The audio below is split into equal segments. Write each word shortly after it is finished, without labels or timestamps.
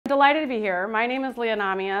Delighted to be here. My name is Leah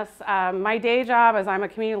Nahmias. My day job is I'm a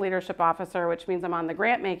community leadership officer, which means I'm on the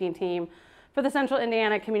grant making team for the Central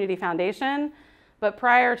Indiana Community Foundation. But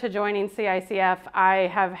prior to joining CICF, I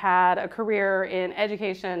have had a career in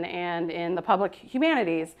education and in the public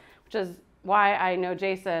humanities, which is why I know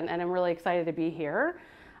Jason and I'm really excited to be here.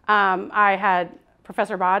 I had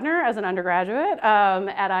Professor Bodner as an undergraduate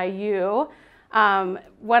at IU.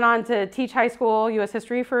 Went on to teach high school U.S.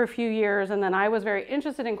 history for a few years, and then I was very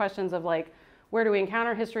interested in questions of like, where do we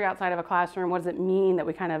encounter history outside of a classroom? What does it mean that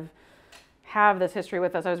we kind of have this history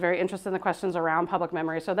with us? I was very interested in the questions around public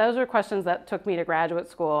memory. So those are questions that took me to graduate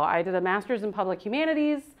school. I did a master's in public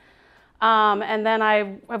humanities, and then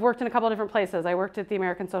I've worked in a couple of different places. I worked at the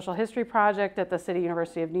American Social History Project at the City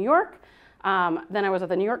University of New York. Then I was at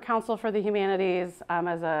the New York Council for the Humanities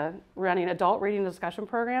running adult reading discussion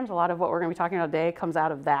programs. A lot of what we're going to be talking about today comes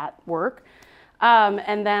out of that work.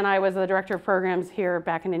 And then I was the director of programs here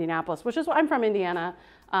back in Indianapolis, which is I'm from Indiana,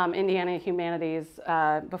 Indiana Humanities.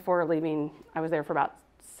 Before leaving, I was there for about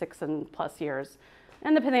 6+ years.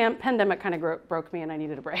 And the pandemic kind of broke me and I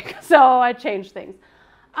needed a break. So I changed things.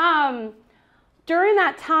 During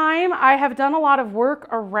that time, I have done a lot of work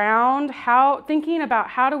around thinking about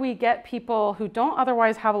how do we get people who don't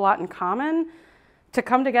otherwise have a lot in common to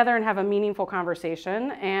come together and have a meaningful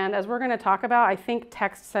conversation. And as we're going to talk about, I think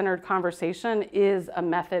text-centered conversation is a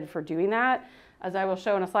method for doing that. As I will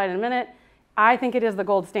show in a slide in a minute, I think it is the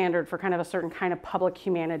gold standard for kind of a certain kind of public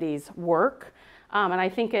humanities work. And I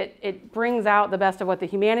think it brings out the best of what the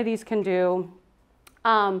humanities can do.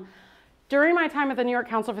 During my time at the New York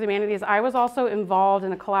Council for the Humanities, I was also involved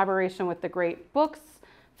in a collaboration with the Great Books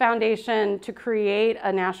Foundation to create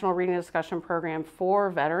a national reading discussion program for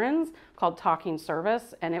veterans called Talking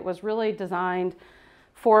Service. And it was really designed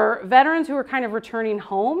for veterans who are kind of returning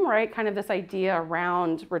home, right? Kind of this idea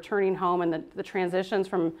around returning home and the transitions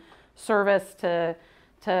from service to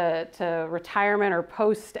retirement or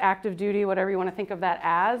post-active duty, whatever you want to think of that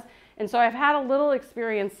as. And so I've had a little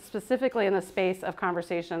experience specifically in the space of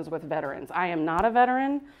conversations with veterans. I am not a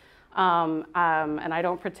veteran, and I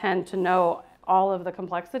don't pretend to know all of the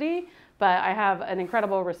complexity, but I have an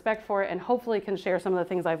incredible respect for it and hopefully can share some of the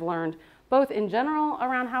things I've learned, both in general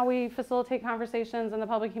around how we facilitate conversations in the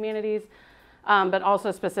public humanities, but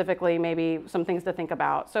also specifically maybe some things to think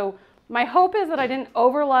about. So my hope is that I didn't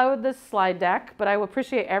overload this slide deck, but I would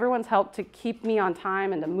appreciate everyone's help to keep me on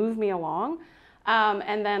time and to move me along.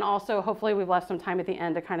 And then also, hopefully we've left some time at the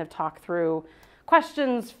end to kind of talk through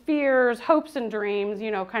questions, fears, hopes and dreams,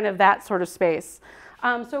 you know, kind of that sort of space.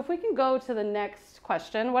 So if we can go to the next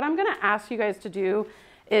question, what I'm going to ask you guys to do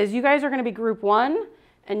is you guys are going to be group 1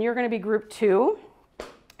 and you're going to be group 2.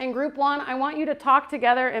 In group 1, I want you to talk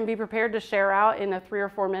together and be prepared to share out in 3 or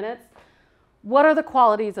 4 minutes. What are the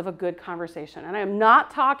qualities of a good conversation? And I am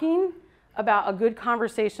not talking about a good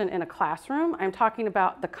conversation in a classroom. I'm talking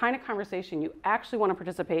about the kind of conversation you actually want to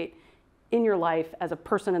participate in your life as a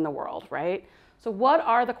person in the world, right? So what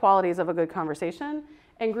are the qualities of a good conversation?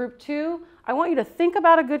 And group 2, I want you to think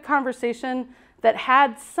about a good conversation that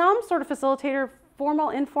had some sort of facilitator,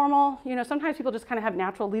 formal, informal. You know, sometimes people just kind of have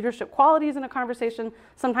natural leadership qualities in a conversation.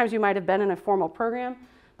 Sometimes you might have been in a formal program.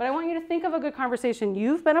 But I want you to think of a good conversation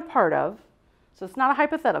you've been a part of. So it's not a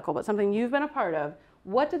hypothetical, but something you've been a part of.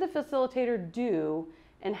 What did the facilitator do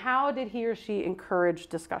and how did he or she encourage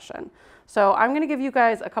discussion? So I'm going to give you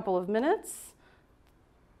guys a couple of minutes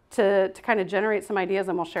to kind of generate some ideas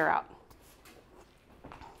and we'll share out.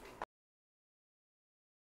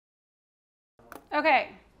 Okay.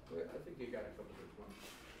 I think you got a couple of ones.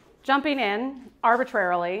 Jumping in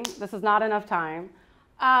arbitrarily, this is not enough time.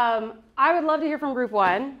 I would love to hear from group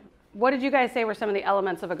 1. What did you guys say were some of the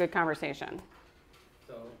elements of a good conversation?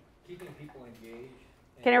 So keeping people engaged.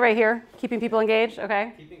 Can everybody hear? Keeping people engaged,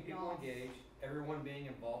 okay. Keeping people engaged, everyone being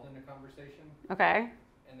involved in the conversation. Okay.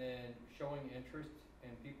 And then showing interest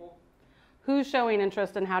in people. Who's showing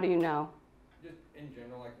interest and how do you know? Just in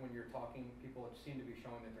general, like when you're talking, people seem to be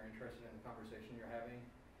showing that they're interested in the conversation you're having.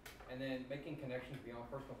 And then making connections beyond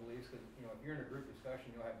personal beliefs, because you know, if you're in a group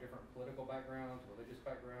discussion, you'll have different political backgrounds, religious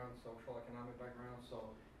backgrounds, social, economic backgrounds. So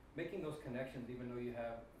making those connections even though you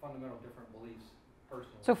have fundamental different beliefs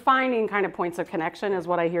personally. So finding kind of points of connection is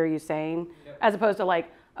what I hear you saying, yep. As opposed to like,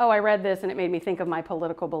 oh, I read this and it made me think of my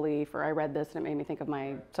political belief, or I read this and it made me think of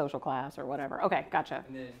my social class or whatever. Okay, gotcha.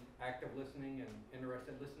 And then active listening and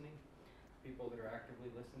interested listening, people that are actively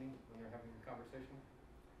listening when they're having a conversation.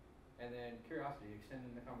 And then curiosity,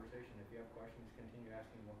 extending the conversation. If you have questions, continue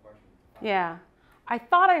asking more questions. Yeah. I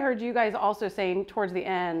thought I heard you guys also saying towards the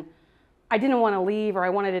end, I didn't want to leave or I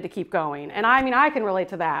wanted it to keep going. And I mean, I can relate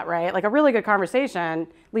to that, right? Like a really good conversation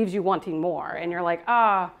leaves you wanting more. And you're like,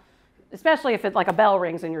 especially if it's like a bell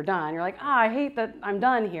rings and you're done. You're like, I hate that I'm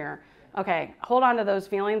done here. Okay, hold on to those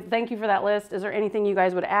feelings. Thank you for that list. Is there anything you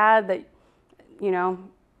guys would add that,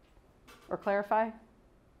 or clarify?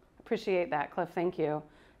 Appreciate that, Cliff. Thank you.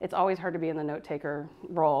 It's always hard to be in the note taker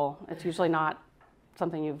role. It's usually not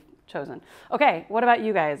something you've chosen. Okay, what about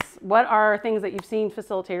you guys? What are things that you've seen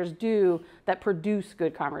facilitators do that produce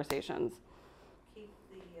good conversations? Keep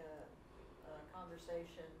the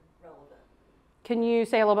conversation relevant. Can you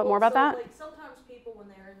say a little bit more about that? Like sometimes people, when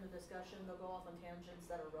they're in the discussion, they'll go off on tangents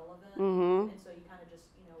that are relevant, Mm-hmm. and so you kind of just,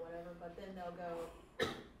 whatever, but then they'll go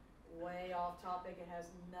way off topic. It has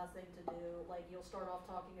nothing to do, like you'll start off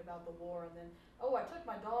talking about the war, and then, oh, I took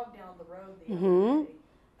my dog down the road the other day,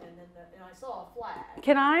 and then and I saw a flag.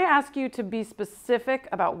 Can I ask you to be specific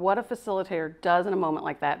about what a facilitator does in a moment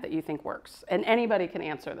like that you think works? And anybody can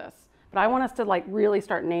answer this, but I want us to like really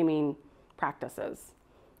start naming practices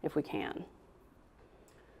if we can.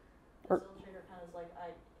 Facilitator kind of is like,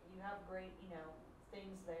 you have great,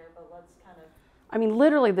 things there, but let's kind of. I mean,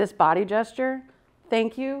 literally this body gesture,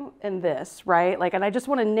 thank you, and this, right? Like, and I just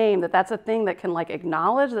want to name that that's a thing that can like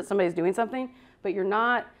acknowledge that somebody's doing something, but you're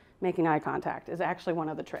not making eye contact is actually one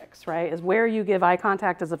of the tricks, right? Is where you give eye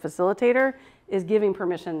contact as a facilitator is giving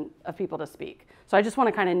permission of people to speak. So I just want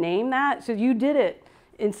to kind of name that. So you did it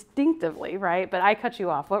instinctively, right? But I cut you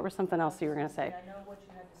off. What was something else you were going to say? I know what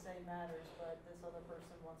you have to say matters, but this other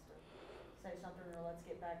person wants to say something, or let's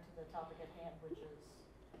get back to the topic at hand, which is,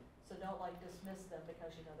 so don't like dismiss them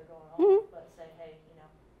because they're going on, but say, hey,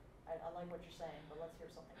 I like what you're saying, but let's hear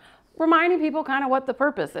something else. Reminding people kind of what the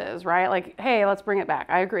purpose is, right? Like, hey, let's bring it back.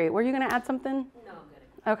 I agree. Were you going to add something? No, I'm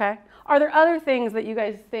good. Okay. Are there other things that you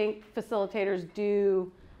guys think facilitators do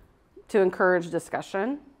to encourage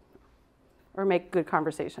discussion or make good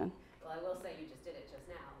conversation? Well, I will say you just did it just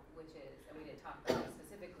now, which is, and we didn't talk about it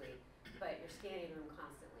specifically, but you're scanning the room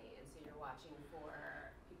constantly, and so you're watching for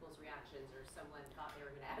people's reactions, or someone thought they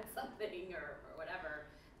were going to add something or whatever,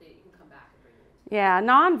 that you can come back and bring it into. Yeah,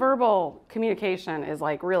 nonverbal communication is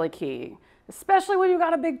like really key, especially when you've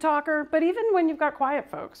got a big talker, but even when you've got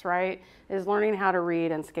quiet folks, right? Is learning how to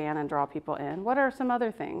read and scan and draw people in. What are some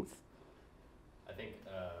other things? I think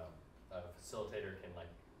a facilitator can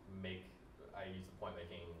I use the point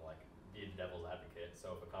making, be the devil's advocate.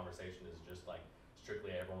 So if a conversation is just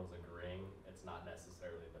strictly everyone's agreeing, it's not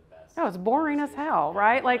necessarily the best. Oh, it's boring as hell,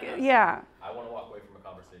 right? Like, yeah. I want to walk away from a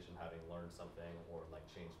conversation having learned something or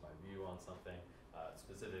changed my view on something.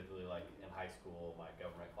 Specifically, in high school, my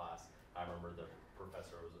government class, I remember the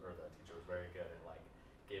the teacher was very good at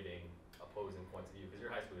giving opposing points of view, because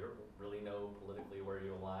you're high school, you don't really know politically where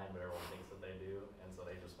you align, but everyone thinks that they do, and so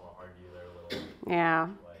they just want to argue their little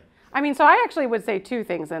way. I mean, so I actually would say two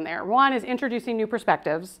things in there. One is introducing new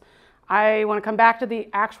perspectives. I want to come back to the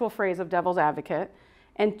actual phrase of devil's advocate.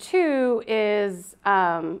 And two is,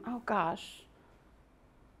 I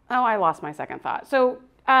lost my second thought. So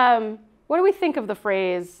what do we think of the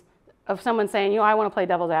phrase of someone saying, I want to play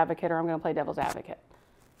devil's advocate, or I'm going to play devil's advocate?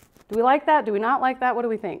 Do we like that? Do we not like that? What do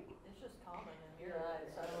we think? It's just common in your eyes,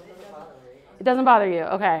 so it doesn't bother me. It doesn't bother you?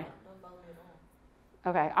 Okay. It doesn't bother me at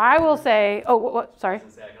all. Okay. I will say, sorry? I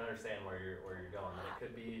can understand where you're going, but it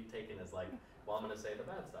could be taken as I'm going to say the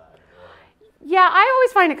bad side. Yeah, I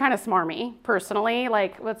always find it kind of smarmy, personally.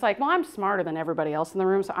 It's well, I'm smarter than everybody else in the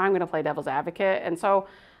room, so I'm going to play devil's advocate. And so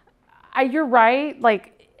you're right.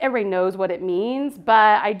 Everybody knows what it means,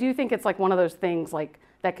 but I do think it's one of those things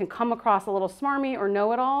that can come across a little smarmy or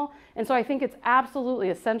know-it-all. And so I think it's absolutely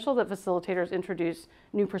essential that facilitators introduce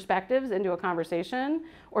new perspectives into a conversation,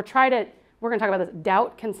 or we're going to talk about this,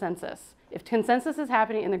 doubt consensus. If consensus is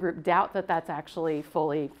happening in the group, doubt that that's actually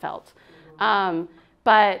fully felt.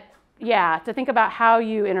 But yeah, to think about how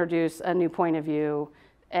you introduce a new point of view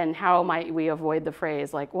and how might we avoid the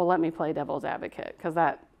phrase well, let me play devil's advocate, because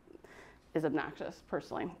that is obnoxious,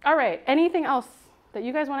 personally. All right, anything else that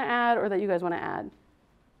you guys want to add or that you guys want to add?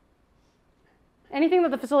 Anything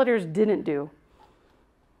that the facilitators didn't do?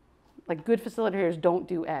 Good facilitators don't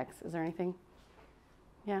do X. Is there anything?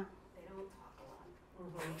 Yeah? They don't talk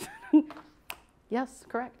a lot. Yes,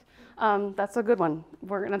 correct. That's a good one.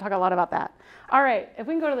 We're going to talk a lot about that. All right, if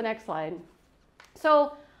we can go to the next slide.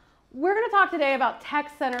 So we're going to talk today about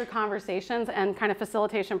text-centered conversations and kind of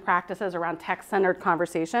facilitation practices around text-centered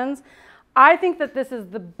conversations. I think that this is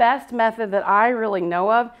the best method that I really know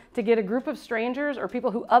of to get a group of strangers or people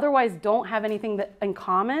who otherwise don't have anything in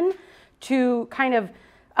common to kind of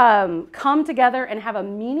come together and have a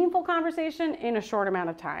meaningful conversation in a short amount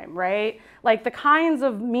of time, right? The kinds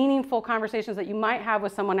of meaningful conversations that you might have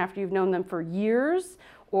with someone after you've known them for years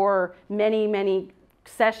or many, many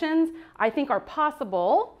sessions, I think are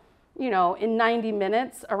possible in 90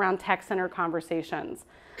 minutes around text-centered conversations.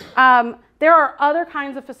 There are other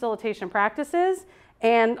kinds of facilitation practices,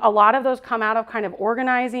 and a lot of those come out of kind of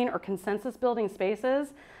organizing or consensus building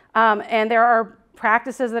spaces. And there are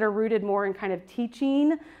practices that are rooted more in kind of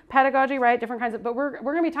teaching pedagogy, right? Different kinds of, but we're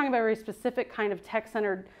going to be talking about a very specific kind of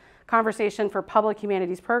text-centered conversation for public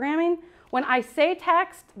humanities programming. When I say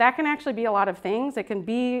text, that can actually be a lot of things. It can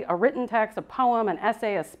be a written text, a poem, an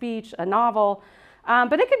essay, a speech, a novel.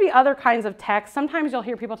 But it could be other kinds of text. Sometimes you'll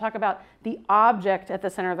hear people talk about the object at the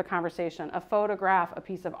center of the conversation, a photograph, a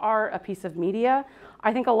piece of art, a piece of media.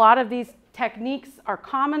 I think a lot of these techniques are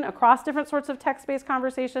common across different sorts of text-based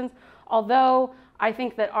conversations, although I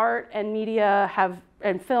think that art and media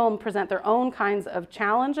and film present their own kinds of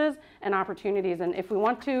challenges and opportunities. And if we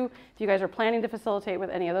want to, if you guys are planning to facilitate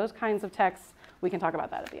with any of those kinds of texts, we can talk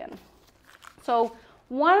about that at the end. So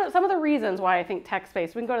some of the reasons why I think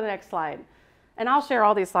text-based, we can go to the next slide. And I'll share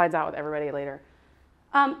all these slides out with everybody later.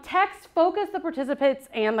 Text focus the participants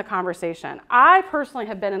and the conversation. I personally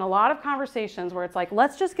have been in a lot of conversations where it's like,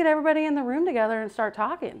 let's just get everybody in the room together and start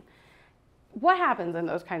talking. What happens in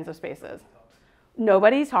those kinds of spaces?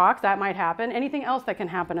 Nobody talks, that might happen. Anything else that can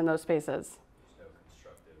happen in those spaces? There's no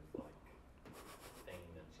constructive thing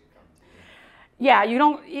that you come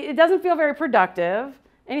to. Yeah, it doesn't feel very productive.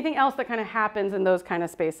 Anything else that kind of happens in those kind of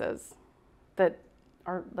spaces that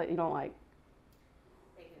you don't like?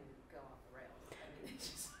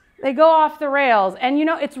 They go off the rails, and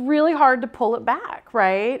it's really hard to pull it back,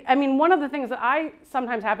 right? I mean, one of the things that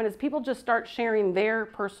sometimes happen is people just start sharing their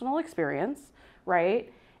personal experience,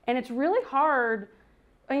 right? And it's really hard.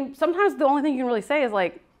 I mean, sometimes the only thing you can really say is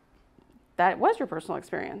like, that was your personal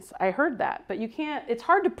experience. I heard that, but you can't, it's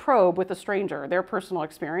hard to probe with a stranger, their personal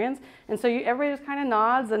experience. And so everybody just kind of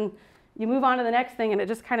nods and you move on to the next thing, and it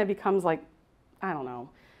just kind of becomes like, I don't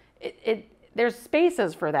know. There's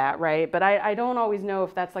spaces for that, right? But I don't always know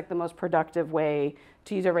if that's like the most productive way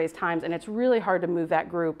to use everybody's times, and it's really hard to move that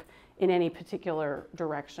group in any particular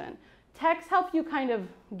direction. Texts help you kind of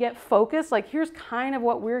get focused, like here's kind of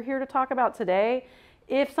what we're here to talk about today.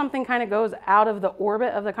 If something kind of goes out of the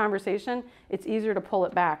orbit of the conversation, it's easier to pull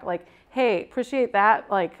it back. Like, hey, appreciate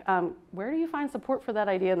that, like, where do you find support for that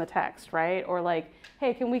idea in the text, right? Or like,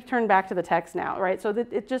 hey, can we turn back to the text now, right? So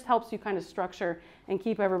that it just helps you kind of structure and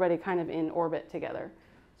keep everybody kind of in orbit together.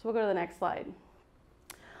 So we'll go to the next slide.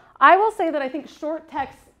 I will say that I think short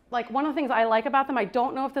texts, like one of the things I like about them, I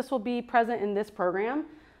don't know if this will be present in this program,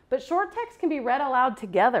 but short texts can be read aloud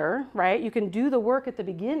together, right? You can do the work at the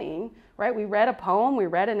beginning, right? We read a poem, we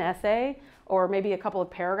read an essay, or maybe a couple of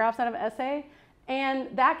paragraphs out of an essay, and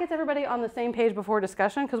that gets everybody on the same page before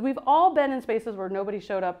discussion, because we've all been in spaces where nobody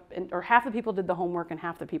showed up, or half the people did the homework and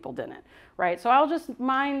half the people didn't, right? So I'll just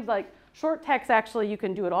mind like short text, actually, you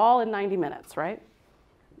can do it all in 90 minutes, right?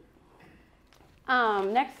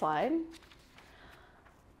 Next slide.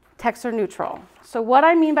 Texts are neutral. So what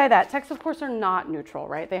I mean by that, texts of course are not neutral,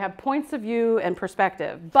 right? They have points of view and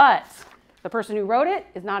perspective, but the person who wrote it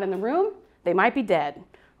is not in the room. They might be dead,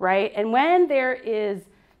 right? And when there is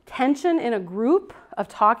tension in a group of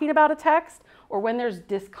talking about a text, or when there's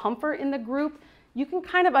discomfort in the group, you can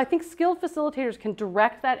kind of, I think skilled facilitators can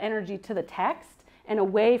direct that energy to the text and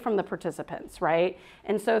away from the participants, right?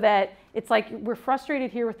 And so that it's like we're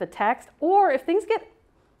frustrated here with the text, or if things get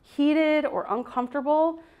heated or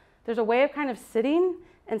uncomfortable, there's a way of kind of sitting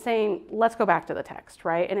and saying, let's go back to the text,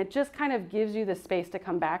 right? And it just kind of gives you the space to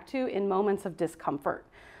come back to in moments of discomfort.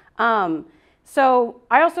 So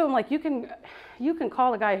I also am like, you can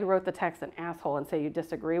call the guy who wrote the text an asshole and say you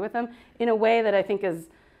disagree with him in a way that I think is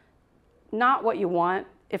not what you want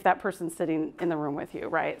if that person's sitting in the room with you,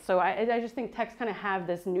 right? So I just think texts kind of have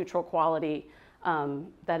this neutral quality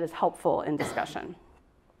that is helpful in discussion.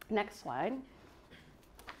 Next slide.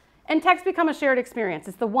 And texts become a shared experience.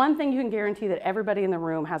 It's the one thing you can guarantee that everybody in the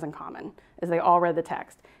room has in common, is they all read the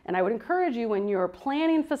text. And I would encourage you when you're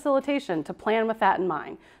planning facilitation to plan with that in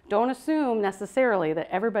mind. Don't assume necessarily that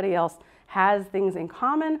everybody else has things in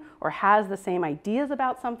common or has the same ideas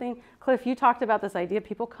about something. Cliff, you talked about this idea.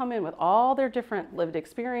 People come in with all their different lived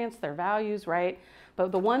experience, their values, right?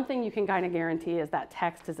 But the one thing you can kind of guarantee is that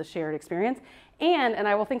text is a shared experience. And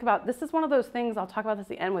I will think about, this is one of those things, I'll talk about this at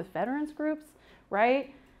the end with veterans groups,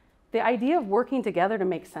 right? The idea of working together to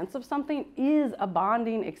make sense of something is a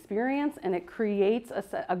bonding experience, and it creates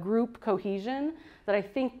a group cohesion that I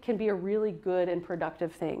think can be a really good and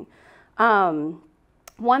productive thing.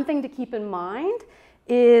 One thing to keep in mind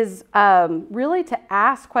is really to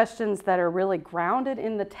ask questions that are really grounded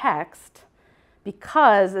in the text,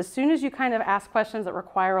 because as soon as you kind of ask questions that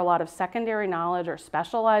require a lot of secondary knowledge or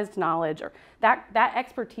specialized knowledge, or that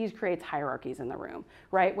expertise creates hierarchies in the room,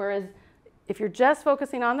 right? Whereas if you're just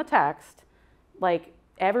focusing on the text, like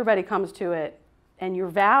everybody comes to it and you're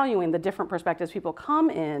valuing the different perspectives people come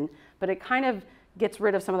in, but it kind of gets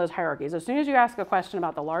rid of some of those hierarchies. As soon as you ask a question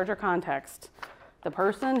about the larger context, the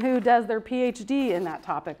person who does their PhD in that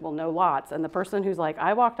topic will know lots, and the person who's like,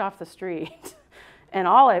 I walked off the street, and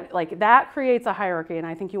like that creates a hierarchy, and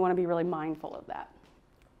I think you want to be really mindful of that.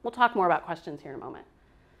 We'll talk more about questions here in a moment.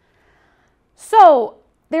 So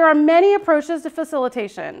there are many approaches to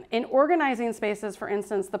facilitation. In organizing spaces, for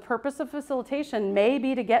instance, the purpose of facilitation may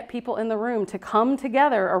be to get people in the room to come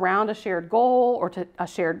together around a shared goal or to a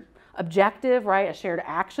shared objective, right? A shared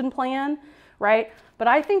action plan, right? But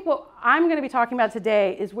I think what I'm going to be talking about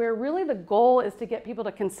today is where really the goal is to get people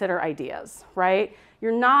to consider ideas, right?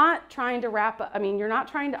 You're not trying to you're not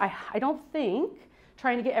trying to, I don't think,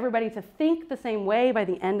 trying to get everybody to think the same way by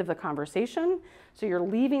the end of the conversation. So you're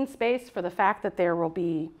leaving space for the fact that there will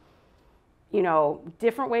be, you know,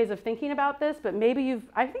 different ways of thinking about this, but maybe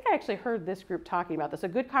I think I actually heard this group talking about this. A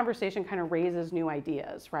good conversation kind of raises new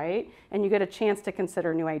ideas, right? And you get a chance to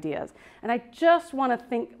consider new ideas. And I just want to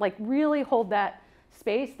think, like really hold that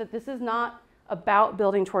space that this is not about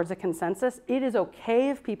building towards a consensus. It is okay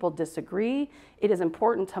if people disagree. It is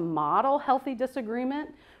important to model healthy disagreement,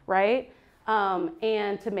 right?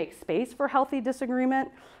 And to make space for healthy disagreement.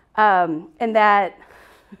 And that,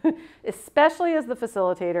 especially as the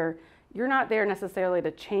facilitator, you're not there necessarily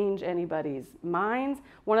to change anybody's minds.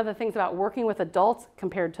 One of the things about working with adults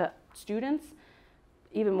compared to students,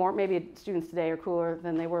 even more, maybe students today are cooler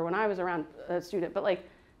than they were when I was around a student, but like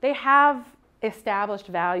they have established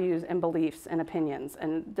values and beliefs and opinions.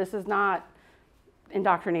 And this is not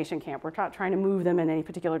indoctrination camp. We're not trying to move them in any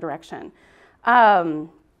particular direction.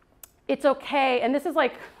 It's okay, and this is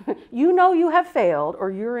like, you know you have failed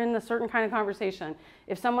or you're in a certain kind of conversation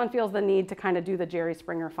if someone feels the need to kind of do the Jerry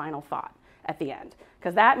Springer final thought at the end.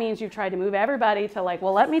 Because that means you've tried to move everybody to like,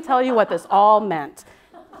 well, let me tell you what this all meant.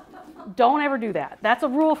 Don't ever do that. That's a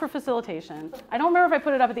rule for facilitation. I don't remember if I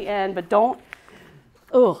put it up at the end, but don't,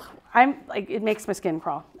 it makes my skin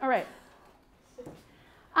crawl. All right.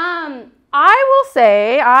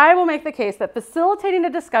 I will make the case that facilitating a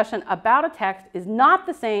discussion about a text is not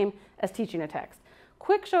the same as teaching a text.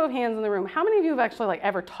 Quick show of hands in the room. How many of you have actually like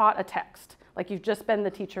ever taught a text? Like you've just been the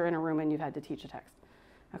teacher in a room and you've had to teach a text.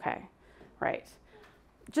 Okay, right.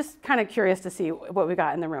 Just kind of curious to see what we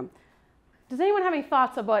got in the room. Does anyone have any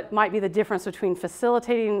thoughts of what might be the difference between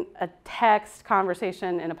facilitating a text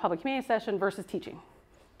conversation in a public humanities session versus teaching?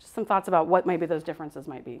 Just some thoughts about what maybe those differences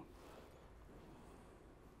might be.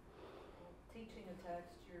 Teaching a text,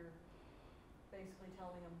 you're basically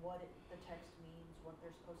telling them what the text means, what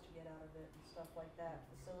they're supposed to get out of it, and stuff like that.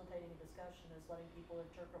 Facilitating a discussion is letting people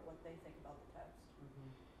interpret what they think about the text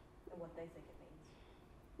and what they think it means.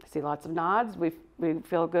 I see lots of nods. We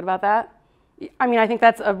feel good about that. I mean, I think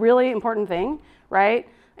that's a really important thing, right?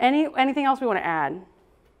 Anything else we want to add?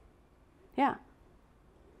 Yeah.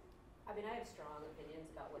 I mean, I have strong opinions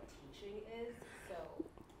about what teaching is, so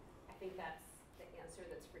I think that's the answer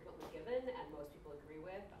that's frequently given and most people agree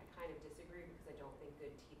with. I kind of disagree because I don't think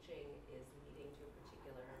good teaching is leading to a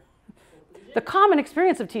particular conclusion. The common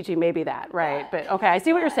experience of teaching may be that, right? But okay, I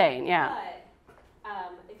see what you're saying, yeah.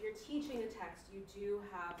 But if you're teaching a text, you do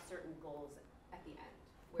have certain goals at the end.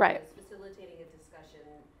 Right. Whereas facilitating a discussion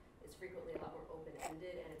is frequently a lot more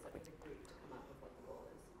open-ended and it's up to the group to come up with what the goal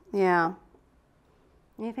is. Yeah.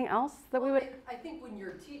 Anything else that we would? I think when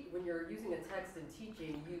you're using a text in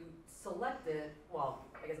teaching, you select it. Well,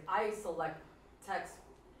 I guess I select text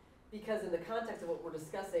because in the context of what we're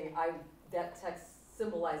discussing, that text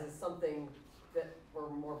symbolizes something that we're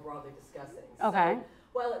more broadly discussing. Okay. So,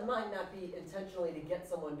 while it might not be intentionally to get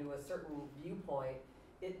someone to a certain viewpoint,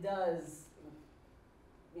 it does,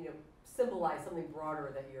 symbolize something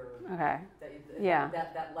broader that you're. Okay.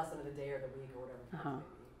 That lesson of the day or the week or whatever. Uh-huh.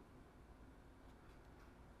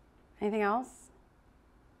 Anything else?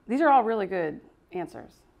 These are all really good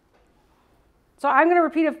answers. So I'm going to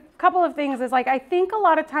repeat a couple of things. Is like, I think a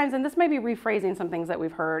lot of times, and this may be rephrasing some things that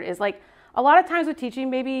we've heard, is like a lot of times with teaching,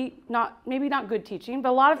 maybe not good teaching, but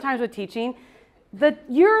a lot of times with teaching,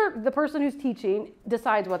 the person who's teaching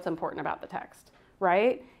decides what's important about the text,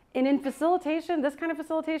 right? And in facilitation, this kind of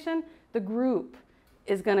facilitation, the group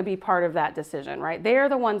is going to be part of that decision, right? They're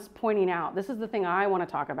the ones pointing out, this is the thing I want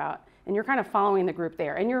to talk about. And you're kind of following the group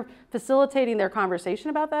there. And you're facilitating their conversation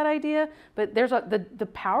about that idea. But there's the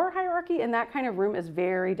power hierarchy in that kind of room is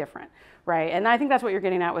very different, right? And I think that's what you're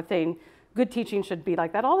getting at with saying good teaching should be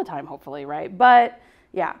like that all the time, hopefully, right? But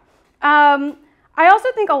yeah. I also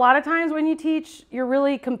think a lot of times when you teach, you're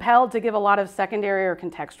really compelled to give a lot of secondary or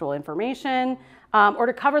contextual information, or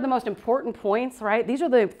to cover the most important points, right? These are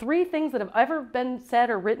the 3 things that have ever been said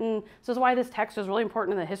or written. This is why this text is really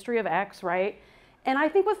important in the history of X, right? And I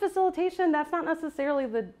think with facilitation, that's not necessarily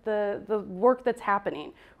the work that's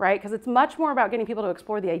happening, right? Because it's much more about getting people to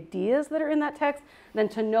explore the ideas that are in that text than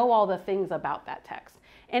to know all the things about that text.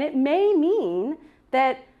 And it may mean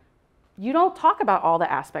that you don't talk about all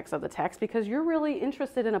the aspects of the text because you're really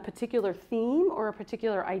interested in a particular theme or a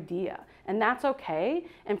particular idea. And that's okay.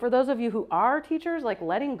 And for those of you who are teachers, like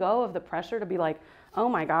letting go of the pressure to be like, oh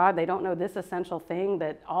my God, they don't know this essential thing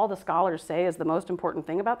that all the scholars say is the most important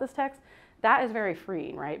thing about this text, that is very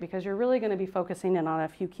freeing, right? Because you're really going to be focusing in on a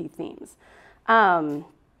few key themes.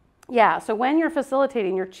 Yeah, so when you're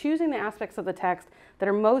facilitating, you're choosing the aspects of the text that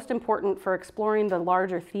are most important for exploring the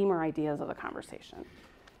larger theme or ideas of the conversation.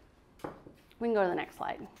 We can go to the next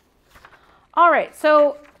slide. All right,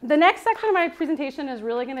 so the next section of my presentation is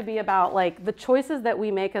really going to be about like the choices that we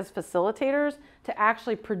make as facilitators to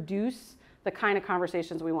actually produce the kind of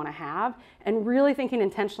conversations we want to have, and really thinking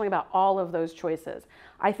intentionally about all of those choices.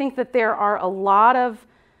 I think that there are a lot of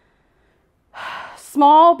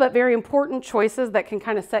small but very important choices that can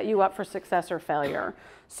kind of set you up for success or failure.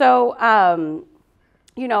 So,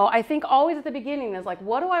 you know, I think always at the beginning is like,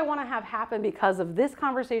 what do I want to have happen because of this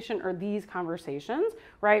conversation or these conversations,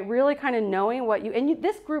 right? Really kind of knowing what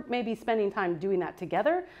this group may be spending time doing that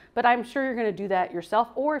together, but I'm sure you're going to do that yourself,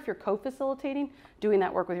 or if you're co-facilitating, doing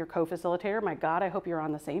that work with your co-facilitator. My God, I hope you're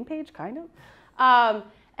on the same page, kind of.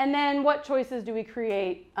 And then what choices do we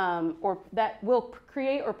create or that will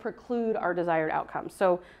create or preclude our desired outcomes?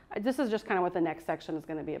 So this is just kind of what the next section is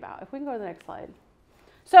going to be about. If we can go to the next slide.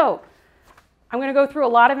 So I'm going to go through a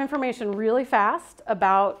lot of information really fast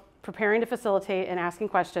about preparing to facilitate and asking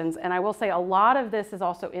questions. And I will say a lot of this is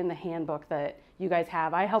also in the handbook that you guys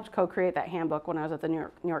have. I helped co-create that handbook when I was at the New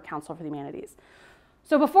York Council for the Humanities.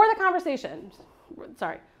 So before the conversation,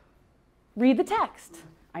 read the text.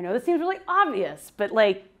 I know this seems really obvious, but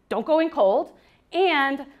like, don't go in cold.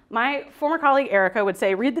 And my former colleague, Erica, would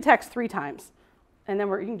say, read the text 3 times. And then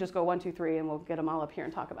you can just go 1, 2, 3, and we'll get them all up here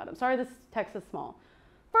and talk about them. Sorry, this text is small.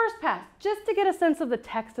 First pass, just to get a sense of the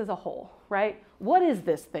text as a whole, right? What is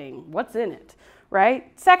this thing? What's in it,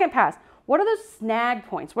 right? Second pass, what are those snag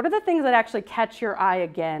points? What are the things that actually catch your eye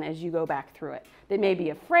again as you go back through it? It may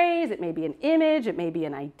be a phrase, it may be an image, it may be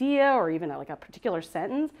an idea, or even like a particular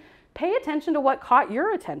sentence. Pay attention to what caught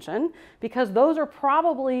your attention, because those are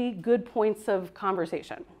probably good points of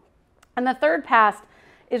conversation. And the third pass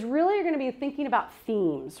is really you're going to be thinking about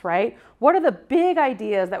themes, right? What are the big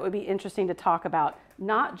ideas that would be interesting to talk about,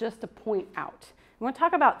 not just to point out? We want to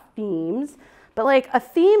talk about themes, but like a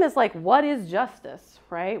theme is like, what is justice,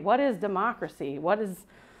 right? What is democracy? What is,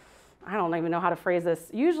 I don't even know how to phrase this.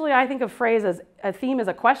 Usually I think of phrase as a theme as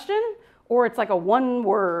a question, or it's like a one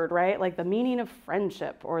word, right? Like the meaning of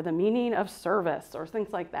friendship or the meaning of service or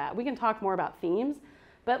things like that. We can talk more about themes,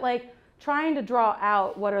 but like trying to draw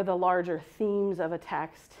out what are the larger themes of a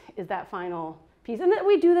text is that final piece. And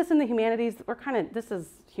we do this in the humanities. This is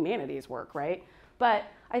humanities work, right? But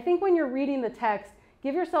I think when you're reading the text,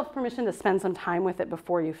 give yourself permission to spend some time with it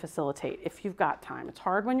before you facilitate, if you've got time. It's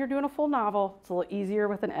hard when you're doing a full novel. It's a little easier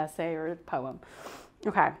with an essay or a poem.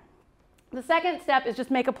 Okay. The second step is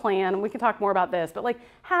just make a plan. We can talk more about this, but like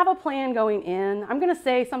have a plan going in. I'm going to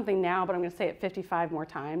say something now, but I'm going to say it 55 more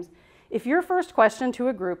times. If your first question to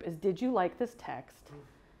a group is, did you like this text?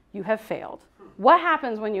 You have failed. What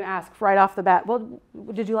happens when you ask right off the bat, well,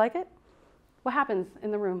 did you like it? What happens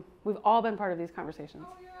in the room? We've all been part of these conversations.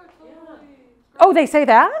 Oh, yeah, totally. Oh, they say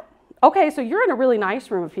that? Okay, so you're in a really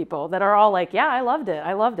nice room of people that are all like, yeah, I loved it.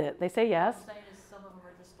 I loved it. They say yes. Some of them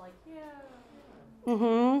are just like, yeah.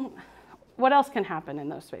 Mm-hmm. What else can happen in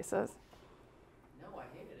those spaces? No, I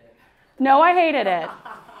hated it. No, I hated it.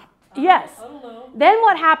 Yes. I don't know. Then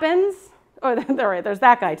what happens? Oh, all right, there's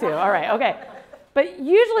that guy too. All right, okay. But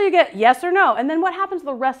usually you get yes or no. And then what happens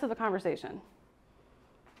the rest of the conversation?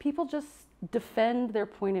 People just defend their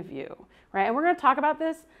point of view, right? And we're going to talk about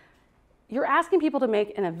this. You're asking people to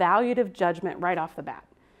make an evaluative judgment right off the bat,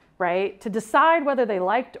 right? To decide whether they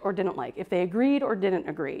liked or didn't like, if they agreed or didn't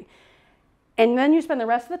agree. And then you spend the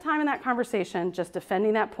rest of the time in that conversation just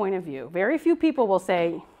defending that point of view. Very few people will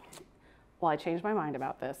say, well, I changed my mind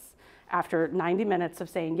about this after 90 minutes of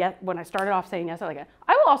saying yes. When I started off saying yes, I like it.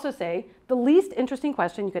 I will also say the least interesting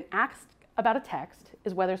question you can ask about a text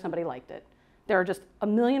is whether somebody liked it. There are just a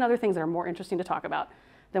million other things that are more interesting to talk about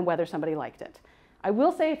than whether somebody liked it. I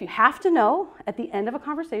will say if you have to know at the end of a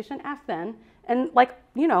conversation, ask then. And like,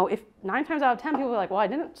 you know, if 9 times out of 10 people are like, well, I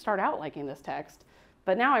didn't start out liking this text,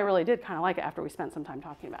 But now I really did kind of like it after we spent some time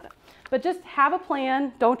talking about it. But just have a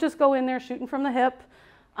plan. Don't just go in there shooting from the hip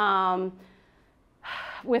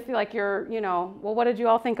with like your, well, what did you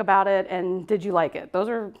all think about it and did you like it? Those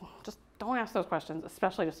are, just don't ask those questions,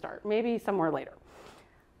 especially to start. Maybe somewhere later.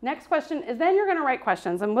 Next question is then you're going to write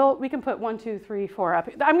questions, and we can put 1, 2, 3, 4 up.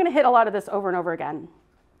 I'm going to hit a lot of this over and over again.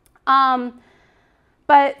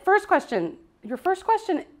 But first question, your first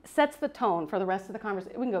question sets the tone for the rest of the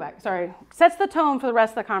conversation. We can go back, sorry. Sets the tone for the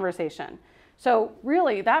rest of the conversation. So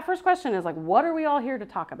really, that first question is like, what are we all here to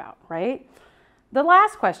talk about, right? The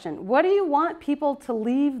last question, what do you want people to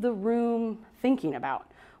leave the room thinking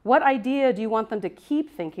about? What idea do you want them to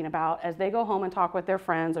keep thinking about as they go home and talk with their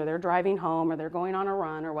friends, or they're driving home, or they're going on a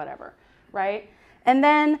run, or whatever, right? And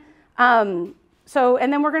then, and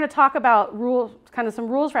then we're going to talk about rules, kind of some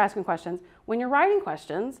rules for asking questions. When you're writing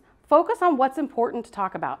questions, focus on what's important to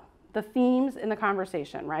talk about, the themes in the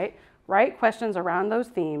conversation, right? Write questions around those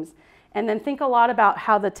themes, and then think a lot about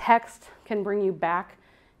how the text can bring you back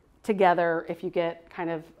together if you get kind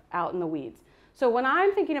of out in the weeds. So when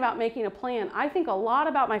I'm thinking about making a plan, I think a lot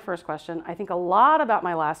about my first question, I think a lot about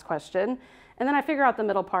my last question, and then I figure out the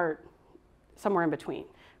middle part somewhere in between,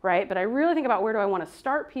 right? But I really think about where do I want to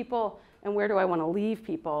start people and where do I want to leave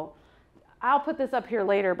people. I'll put this up here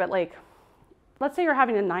later, but like, let's say you're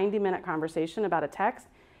having a 90-minute conversation about a text.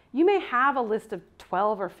 You may have a list of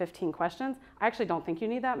 12 or 15 questions. I actually don't think you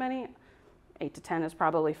need that many. 8 to 10 is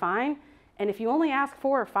probably fine. And if you only ask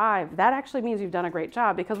 4 or 5, that actually means you've done a great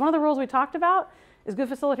job, because one of the rules we talked about is good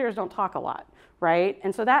facilitators don't talk a lot, right?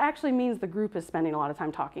 And so that actually means the group is spending a lot of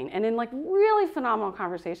time talking. And in like really phenomenal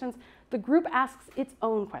conversations, the group asks its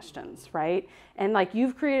own questions, right? And like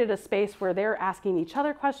you've created a space where they're asking each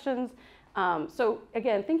other questions. So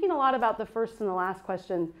again, thinking a lot about the first and the last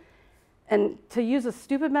question, and to use a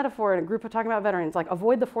stupid metaphor in a group of talking about veterans, like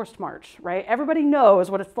avoid the forced march, right? Everybody knows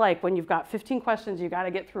what it's like when you've got 15 questions, you got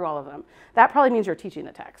to get through all of them. That probably means you're teaching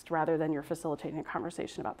the text rather than you're facilitating a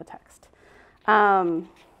conversation about the text.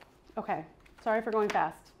 Okay, sorry for going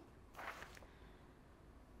fast.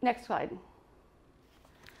 Next slide.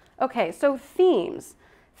 Okay, so themes.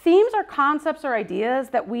 Themes are concepts or ideas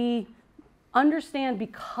that we understand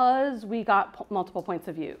because we got multiple points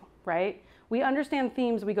of view, right? We understand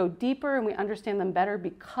themes, we go deeper and we understand them better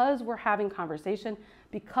because we're having conversation,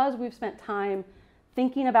 because we've spent time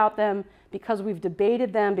thinking about them, because we've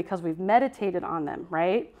debated them, because we've meditated on them,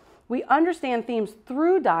 right? We understand themes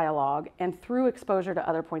through dialogue and through exposure to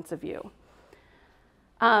other points of view.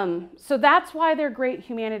 So that's why they're great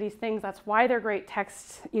humanities things. That's why they're great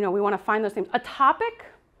texts. We want to find those themes. A topic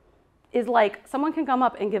is like someone can come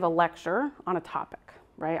up and give a lecture on a topic.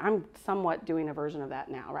 Right? I'm somewhat doing a version of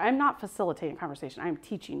that now. Right? I'm not facilitating conversation. I'm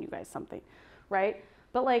teaching you guys something, right?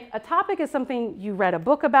 But like a topic is something you read a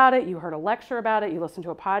book about it, you heard a lecture about it, you listened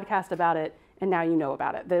to a podcast about it, and now you know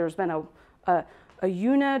about it. There's been a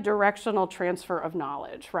unidirectional transfer of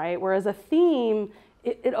knowledge, right? Whereas a theme,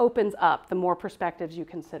 it opens up the more perspectives you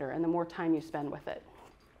consider and the more time you spend with it.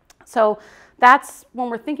 So that's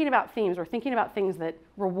when we're thinking about themes, we're thinking about things that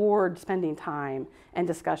reward spending time and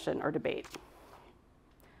discussion or debate.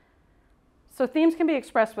 So themes can be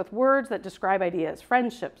expressed with words that describe ideas,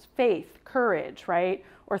 friendships, faith, courage, right?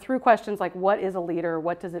 Or through questions like, what is a leader?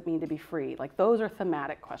 What does it mean to be free? Like those are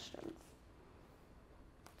thematic questions.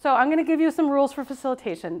 So I'm going to give you some rules for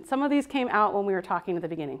facilitation. Some of these came out when we were talking at the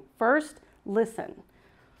beginning. First, listen.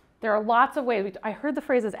 There are lots of ways. I heard the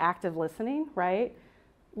phrase as active listening, right?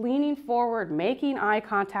 Leaning forward, making eye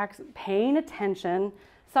contact, paying attention.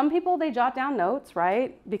 Some people, they jot down notes,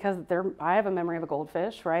 right? Because I have a memory of a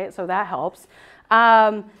goldfish, right? So that helps.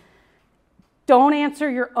 Don't answer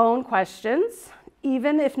your own questions,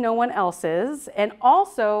 even if no one else is. And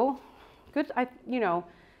also, if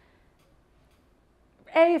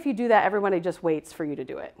you do that, everybody just waits for you to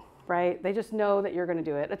do it, right? They just know that you're going to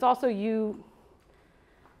do it. It's also you.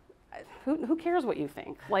 Who cares what you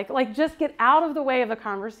think? Like just get out of the way of the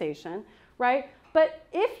conversation, right? But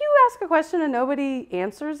if you ask a question and nobody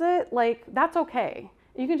answers it, like that's okay.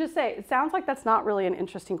 You can just say, it sounds like that's not really an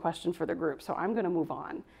interesting question for the group, so I'm going to move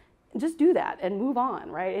on. And just do that and move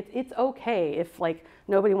on, right? It's okay if like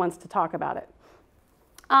nobody wants to talk about it.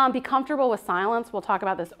 Be comfortable with silence. We'll talk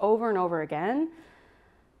about this over and over again.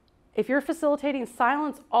 If you're facilitating,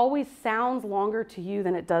 silence always sounds longer to you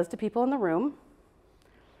than it does to people in the room.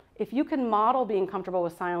 If you can model being comfortable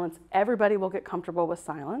with silence, everybody will get comfortable with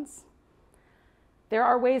silence. There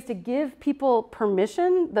are ways to give people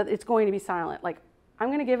permission that it's going to be silent. Like, I'm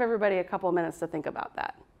going to give everybody a couple of minutes to think about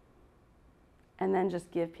that. And then just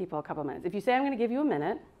give people a couple of minutes. If you say, I'm going to give you a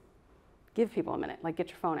minute, give people a minute. Like, get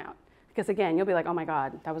your phone out. Because again, you'll be like, oh my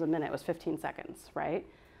God, that was a minute, it was 15 seconds, right?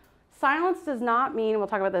 Silence does not mean, we'll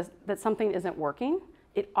talk about this, that something isn't working.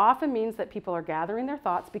 It often means that people are gathering their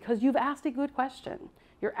thoughts because you've asked a good question.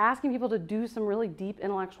 You're asking people to do some really deep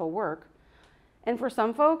intellectual work. And for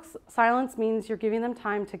some folks, silence means you're giving them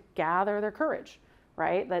time to gather their courage,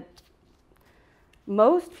 right? That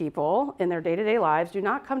most people in their day-to-day lives do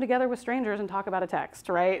not come together with strangers and talk about a text,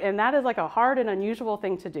 right? And that is like a hard and unusual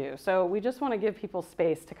thing to do. So we just want to give people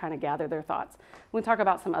space to kind of gather their thoughts. We'll talk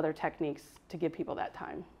about some other techniques to give people that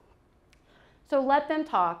time. So let them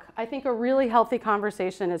talk. I think a really healthy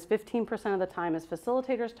conversation is 15% of the time is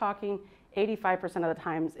facilitators talking, 85% of the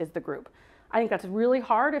times is the group. I think that's really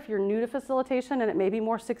hard if you're new to facilitation, and it may be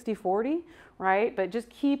more 60-40, right? But just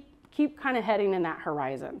keep kind of heading in that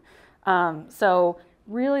horizon. So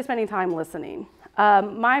really spending time listening.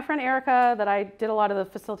 My friend Erica, that I did a lot of the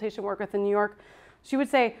facilitation work with in New York, she would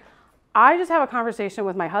say, I just have a conversation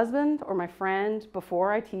with my husband or my friend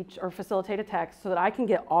before I teach or facilitate a text so that I can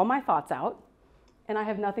get all my thoughts out and I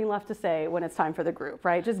have nothing left to say when it's time for the group,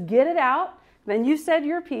 right? Just get it out, then you said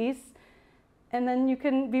your piece, and then you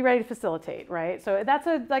can be ready to facilitate, right? So that's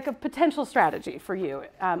like a potential strategy for you.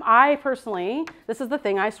 I personally, this is the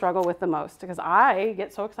thing I struggle with the most because I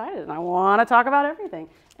get so excited and I want to talk about everything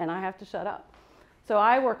and I have to shut up. So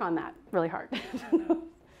I work on that really hard.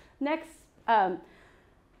 Next,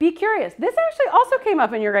 be curious. This actually also came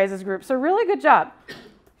up in your guys' group, so really good job.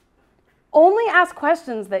 Only ask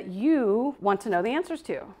questions that you want to know the answers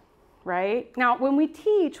to. Right? Now, when we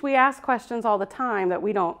teach, we ask questions all the time that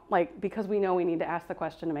we don't like because we know we need to ask the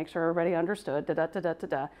question to make sure everybody understood,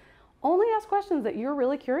 Only ask questions that you're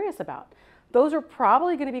really curious about. Those are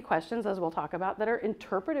probably going to be questions, as we'll talk about, that are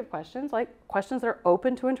interpretive questions, like questions that are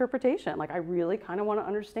open to interpretation. Like, I really kind of want to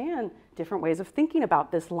understand different ways of thinking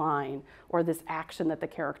about this line or this action that the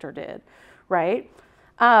character did, right?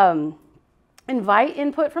 Invite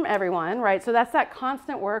input from everyone, right? So that's that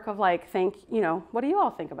constant work of like, what do you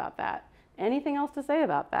all think about that? Anything else to say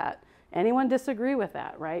about that? Anyone disagree with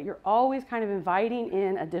that, right? You're always kind of inviting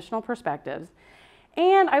in additional perspectives.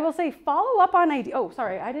 And I will say, follow up on ideas. Oh,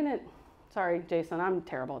 sorry, Jason, I'm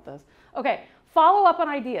terrible at this. Okay, follow up on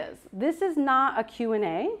ideas. This is not a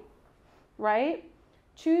Q&A, right?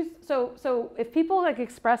 So if people like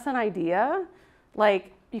express an idea,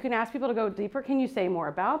 like you can ask people to go deeper. Can you say more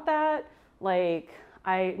about that? Like,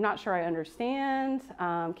 I'm not sure I understand.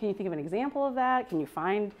 Can you think of an example of that? Can you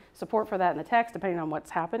find support for that in the text, depending on what's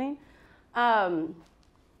happening? And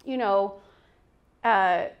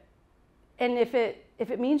if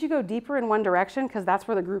it means you go deeper in one direction, because that's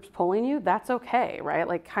where the group's pulling you, that's okay, right?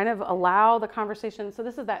 Like, kind of allow the conversation. So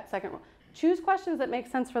this is that second rule. Choose questions that make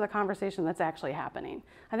sense for the conversation that's actually happening.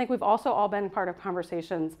 I think we've also all been part of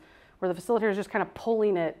conversations where the facilitator is just kind of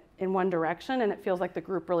pulling it in one direction and it feels like the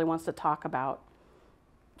group really wants to talk about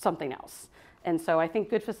something else. And so I think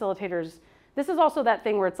good facilitators, this is also that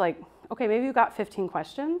thing where it's like, okay, maybe you've got 15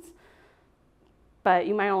 questions, but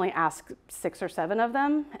you might only ask 6 or 7 of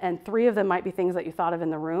them, and 3 of them might be things that you thought of in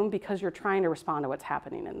the room because you're trying to respond to what's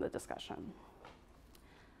happening in the discussion.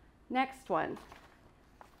 Next one.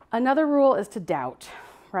 Another rule is to doubt,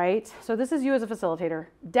 right? So this is you as a facilitator.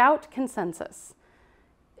 Doubt consensus.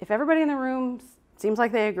 If everybody in the room seems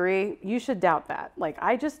like they agree, you should doubt that. Like,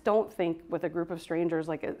 I just don't think with a group of strangers,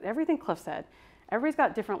 like everything Cliff said, everybody's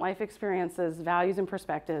got different life experiences, values, and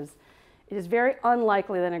perspectives. It is very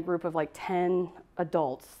unlikely that in a group of like 10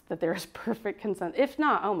 adults that there is perfect consent. If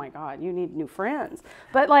not, oh my God, you need new friends.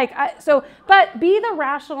 But but be the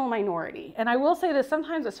rational minority. And I will say this,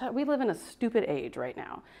 sometimes we live in a stupid age right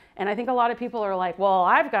now. And I think a lot of people are like, well,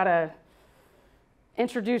 I've got to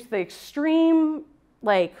introduce the extreme,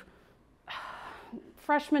 like,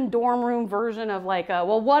 freshman dorm room version of like,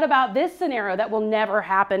 well, what about this scenario that will never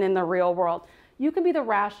happen in the real world? You can be the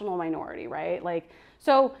rational minority, right? Like,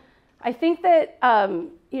 so I think that, and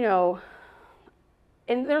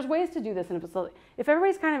there's ways to do this in a facility. If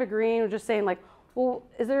everybody's kind of agreeing or just saying like, well,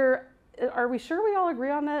 are we sure we all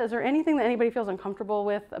agree on that? Is there anything that anybody feels uncomfortable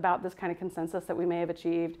with about this kind of consensus that we may have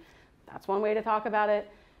achieved? That's one way to talk about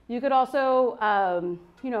it. You could also,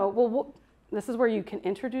 this is where you can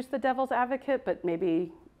introduce the devil's advocate, but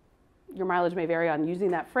maybe your mileage may vary on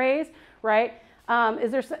using that phrase, right?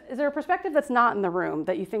 Is there a perspective that's not in the room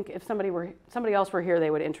that you think if somebody else were here, they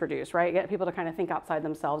would introduce, right? Get people to kind of think outside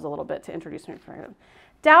themselves a little bit to introduce new perspective.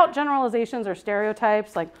 Doubt generalizations or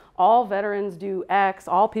stereotypes, like all veterans do X,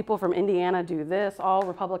 all people from Indiana do this, all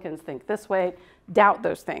Republicans think this way. Doubt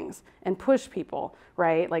those things and push people,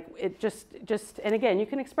 right? Like it just, and again, you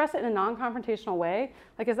can express it in a non-confrontational way.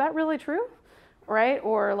 Like, is that really true? Right?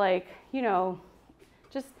 Or like,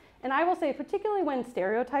 And I will say, particularly when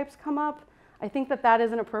stereotypes come up, I think that that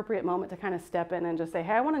is an appropriate moment to kind of step in and just say,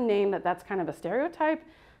 hey, I want to name that that's kind of a stereotype,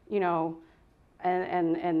 you know,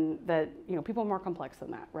 and that, you know, people are more complex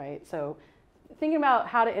than that, right? So thinking about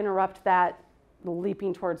how to interrupt that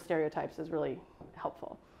leaping towards stereotypes is really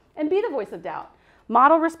helpful. And be the voice of doubt.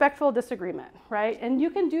 Model respectful disagreement, right? And you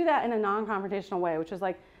can do that in a non-confrontational way, which is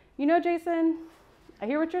like, you know, Jason, I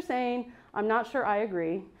hear what you're saying. I'm not sure I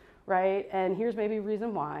agree, right? And here's maybe a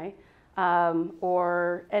reason why. And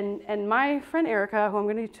my friend Erica, who I'm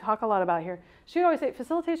going to talk a lot about here, she would always say,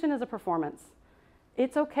 facilitation is a performance.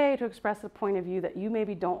 It's okay to express a point of view that you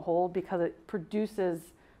maybe don't hold because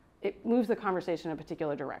it moves the conversation in a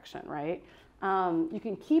particular direction, right? You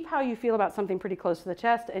can keep how you feel about something pretty close to the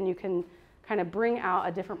chest, and you can kind of bring out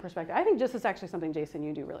a different perspective. I think this is actually something, Jason,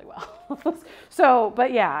 you do really well. So,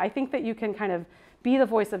 but yeah, I think that you can kind of be the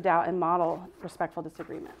voice of doubt and model respectful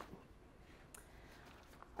disagreement.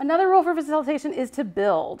 Another rule for facilitation is to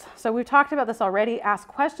build. So we've talked about this already. Ask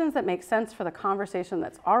questions that make sense for the conversation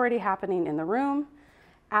that's already happening in the room.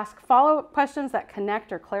 Ask follow-up questions that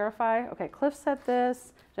connect or clarify. Okay, Cliff said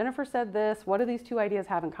this, Jennifer said this. What do these two ideas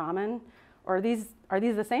have in common? Or are these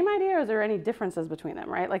the same idea, or is there any differences between them,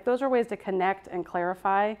 right? Like those are ways to connect and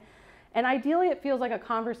clarify. And ideally it feels like a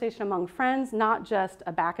conversation among friends, not just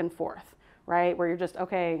a back and forth, right? Where you're just,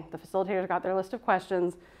 okay, the facilitators got their list of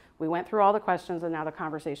questions, we went through all the questions and now the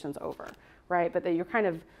conversation's over, right? But that you're kind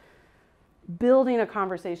of building a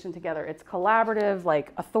conversation together. It's collaborative,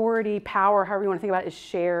 like authority, power, however you want to think about it, is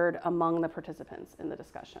shared among the participants in the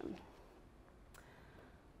discussion.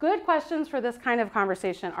 Good questions for this kind of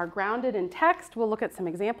conversation are grounded in text. We'll look at some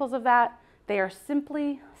examples of that. They are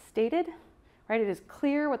simply stated, right? It is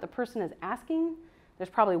clear what the person is asking. There's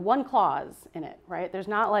probably one clause in it, right? There's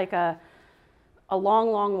not like a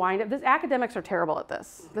long wind up. Academics are terrible at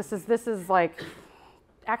this. This is like,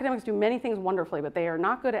 academics do many things wonderfully, but they are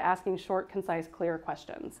not good at asking short, concise, clear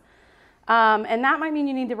questions. And that might mean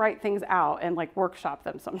you need to write things out and like workshop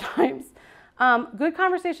them sometimes. Good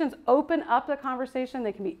conversations open up the conversation.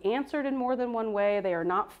 They can be answered in more than one way. They are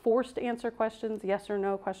not forced to answer questions, yes or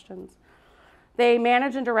no questions. They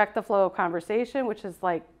manage and direct the flow of conversation, which is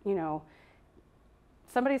like, you know,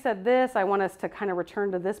 somebody said this, I want us to kind of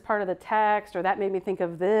return to this part of the text, or that made me think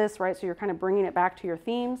of this, right? So you're kind of bringing it back to your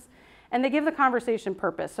themes. And they give the conversation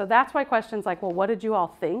purpose. So that's why questions like, well, what did you all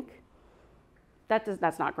think?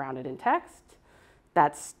 That's not grounded in text.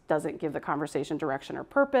 That doesn't give the conversation direction or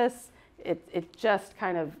purpose. It just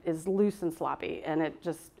kind of is loose and sloppy, and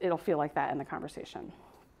it'll feel like that in the conversation.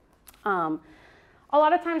 A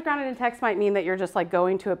lot of times grounded in text might mean that you're just like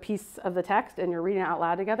going to a piece of the text and you're reading it out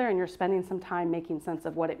loud together and you're spending some time making sense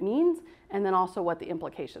of what it means and then also what the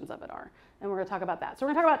implications of it are. And we're going to talk about that. So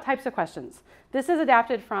we're going to talk about types of questions. This is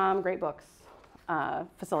adapted from Great Books,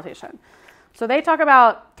 Facilitation. So they talk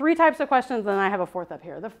about 3 types of questions, and I have a 4th up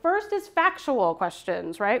here. The first is factual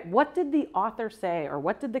questions, right? What did the author say, or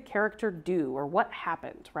what did the character do, or what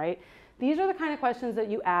happened, right? These are the kind of questions that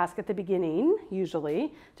you ask at the beginning,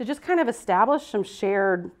 usually, to just kind of establish some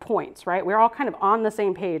shared points, right? We're all kind of on the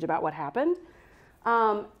same page about what happened.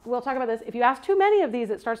 We'll talk about this. If you ask too many of these,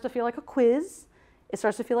 it starts to feel like a quiz. It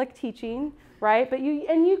starts to feel like teaching, right? But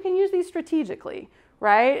you can use these strategically,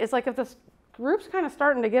 right? It's like if the group's kind of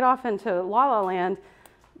starting to get off into la la land,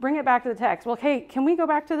 bring it back to the text. Well, hey, can we go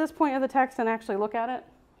back to this point of the text and actually look at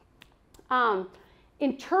it?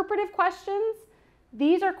 Interpretive questions.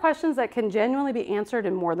 These are questions that can genuinely be answered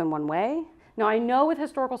in more than one way. Now, I know with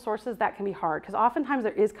historical sources that can be hard because oftentimes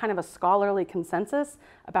there is kind of a scholarly consensus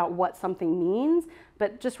about what something means,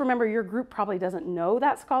 but just remember your group probably doesn't know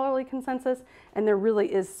that scholarly consensus, and there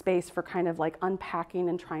really is space for kind of like unpacking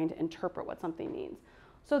and trying to interpret what something means.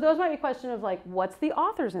 So those might be questions of like, what's the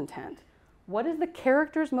author's intent? What is the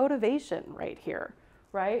character's motivation right here,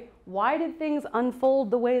 right? Why did things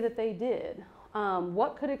unfold the way that they did?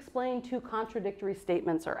 What could explain 2 contradictory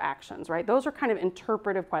statements or actions, right? Those are kind of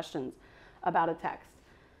interpretive questions about a text.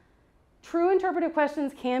 True interpretive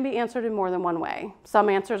questions can be answered in more than one way. Some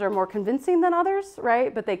answers are more convincing than others,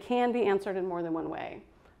 right? But they can be answered in more than one way.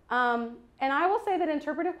 And I will say that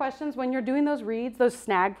interpretive questions, when you're doing those reads, those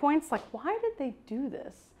snag points, like why did they do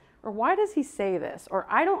this? Or why does he say this? Or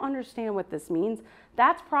I don't understand what this means.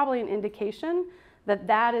 That's probably an indication that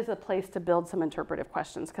that is a place to build some interpretive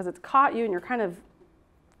questions because it's caught you and you're kind of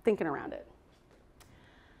thinking around it.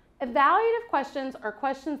 Evaluative questions are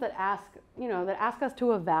questions that ask us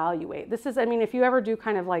to evaluate. This is, I mean, if you ever do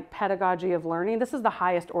kind of like pedagogy of learning, this is the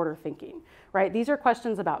highest order thinking, right? These are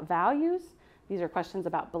questions about values. These are questions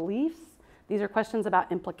about beliefs. These are questions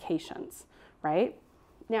about implications, right?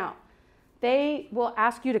 Now, they will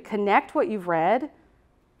ask you to connect what you've read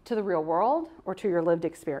to the real world or to your lived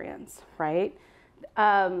experience, right?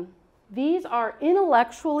 These are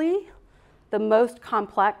intellectually the most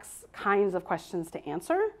complex kinds of questions to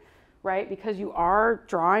answer, right? Because you are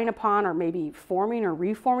drawing upon or maybe forming or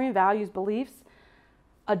reforming values, beliefs.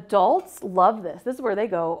 Adults love this. This is where they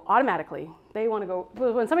go automatically. They want to go,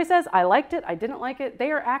 when somebody says, I liked it, I didn't like it,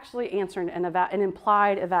 they are actually answering an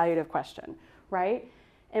implied evaluative question, right?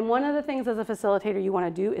 And one of the things as a facilitator you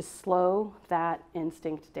want to do is slow that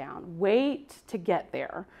instinct down. Wait to get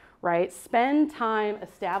there, right? Spend time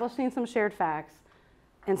establishing some shared facts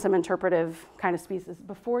and some interpretive kind of species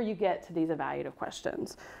before you get to these evaluative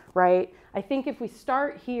questions, right? I think if we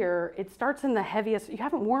start here, it starts in the heaviest. You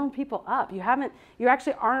haven't warmed people up. You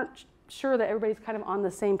actually aren't sure that everybody's kind of on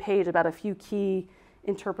the same page about a few key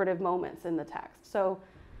interpretive moments in the text. So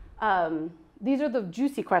these are the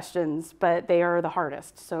juicy questions, but they are the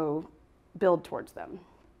hardest, so build towards them.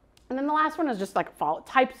 And then the last one is just like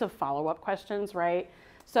types of follow-up questions, right?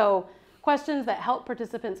 So questions that help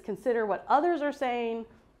participants consider what others are saying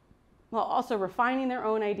while also refining their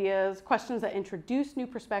own ideas, questions that introduce new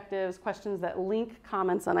perspectives, questions that link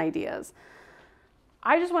comments and ideas.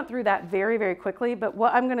 I just went through that very, very quickly, but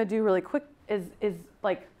what I'm gonna do really quick is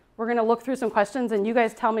like, we're gonna look through some questions and you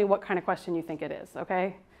guys tell me what kind of question you think it is,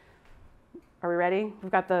 okay? Are we ready?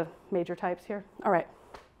 We've got the major types here. All right,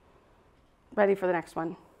 ready for the next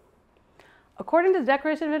one. According to the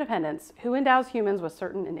Declaration of Independence, who endows humans with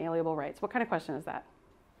certain inalienable rights? What kind of question is that?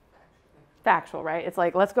 Factual, right? It's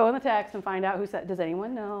like, let's go in the text and find out who said, does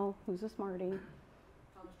anyone know? Who's a smarty?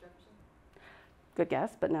 Thomas Jefferson? Good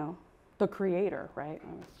guess, but no. The creator, right?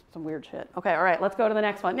 Oh, some weird shit. Okay, all right, let's go to the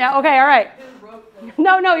next one. Yeah, okay, all right.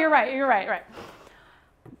 No, you're right.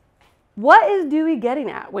 What is Dewey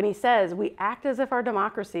getting at when he says we act as if our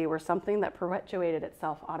democracy were something that perpetuated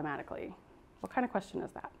itself automatically? What kind of question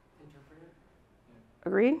is that? Interpretive.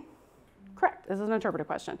 Agreed? Correct. This is an interpretive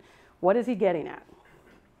question. What is he getting at?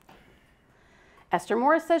 Esther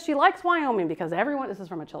Morris says she likes Wyoming because everyone, this is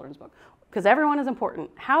from a children's book, because everyone is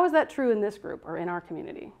important. How is that true in this group or in our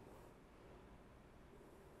community?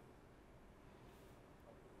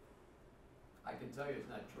 I can tell you it's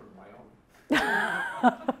not true in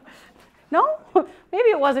Wyoming. No? Maybe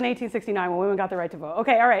it was in 1869 when women got the right to vote.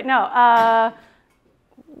 Okay, all right, no.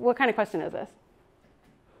 What kind of question is this?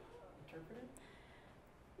 Interpretive?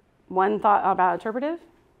 One thought about interpretive?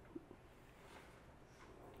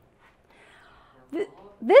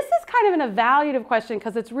 This is kind of an evaluative question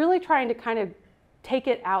because it's really trying to kind of take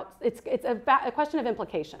it out. It's a question of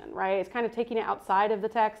implication, right? It's kind of taking it outside of the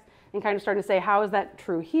text and kind of starting to say, how is that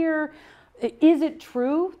true here? Is it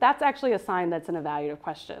true? That's actually a sign that's an evaluative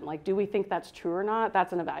question. Like, do we think that's true or not?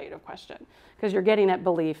 That's an evaluative question because you're getting at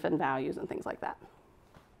belief and values and things like that.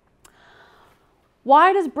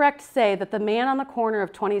 Why does Brecht say that the man on the corner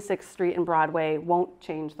of 26th Street and Broadway won't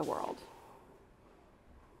change the world?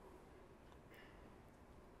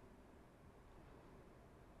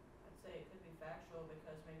 I'd say it could be factual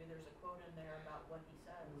because maybe there's a quote in there about what he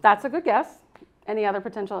said. That's a good guess. Any other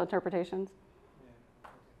potential interpretations?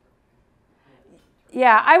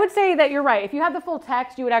 Yeah, I would say that you're right. If you had the full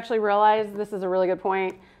text, you would actually realize this is a really good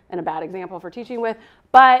point and a bad example for teaching with,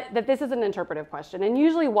 but that this is an interpretive question. And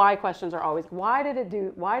usually why questions are always, why did he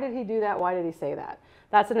do that? Why did he say that?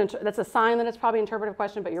 That's a sign that it's probably an interpretive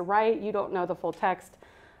question, but you're right, you don't know the full text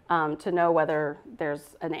to know whether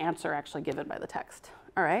there's an answer actually given by the text.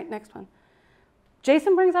 All right, next one.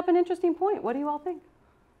 Jason brings up an interesting point. What do you all think?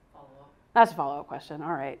 Follow-up. That's a follow-up question.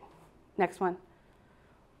 All right, next one.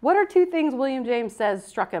 What are two things William James says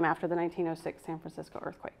struck him after the 1906 San Francisco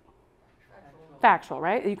earthquake? Factual,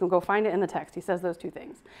 right? You can go find it in the text. He says those two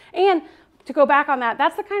things. And to go back on that,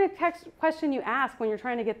 that's the kind of text question you ask when you're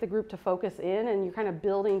trying to get the group to focus in and you're kind of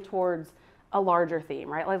building towards a larger theme,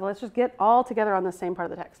 right? Like, let's just get all together on the same part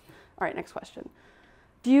of the text. All right, next question.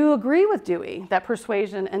 Do you agree with Dewey that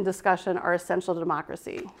persuasion and discussion are essential to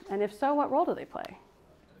democracy? And if so, what role do they play?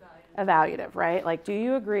 Evaluative, right? Like, do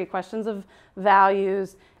you agree? Questions of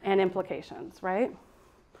values and implications, right?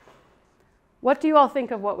 What do you all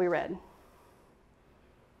think of what we read?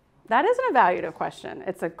 That is an evaluative question.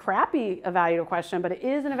 It's a crappy evaluative question, but it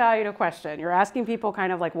is an evaluative question. You're asking people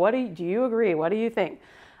kind of like, do you agree? What do you think?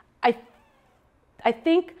 I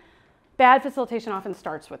think bad facilitation often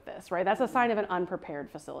starts with this, right? That's a sign of an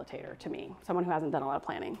unprepared facilitator to me, someone who hasn't done a lot of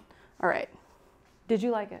planning. All right. Did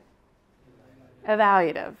you like it?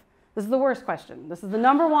 Evaluative. This is the worst question. This is the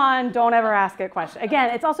number one, don't ever ask it question.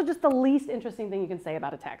 Again, it's also just the least interesting thing you can say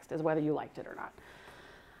about a text is whether you liked it or not.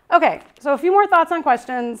 Okay, so a few more thoughts on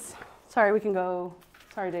questions. Sorry, we can go.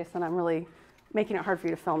 Sorry, Jason, I'm really making it hard for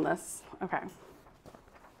you to film this. Okay.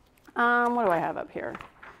 What do I have up here?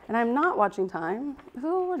 And I'm not watching time.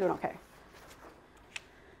 Ooh, we're doing okay.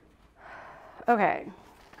 Okay.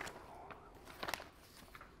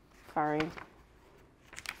 Sorry.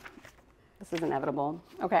 This is inevitable.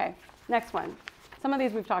 Okay, next one. Some of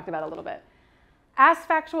these we've talked about a little bit. Ask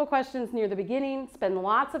factual questions near the beginning, spend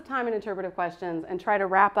lots of time in interpretive questions, and try to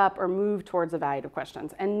wrap up or move towards evaluative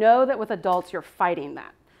questions. And know that with adults, you're fighting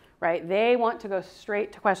that, right? They want to go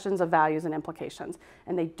straight to questions of values and implications,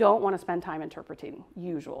 and they don't want to spend time interpreting,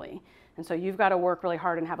 usually. And so you've got to work really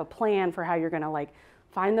hard and have a plan for how you're going to like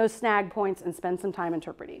find those snag points and spend some time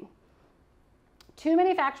interpreting. Too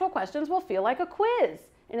many factual questions will feel like a quiz,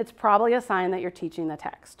 and it's probably a sign that you're teaching the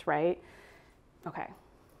text, right? Okay.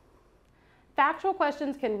 Factual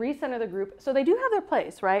questions can recenter the group, so they do have their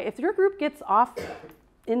place, right? If your group gets off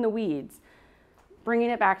in the weeds, bringing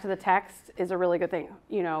it back to the text is a really good thing,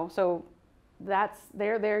 you know, so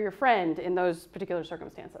they're your friend in those particular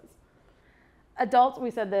circumstances. Adults,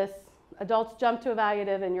 we said this, adults jump to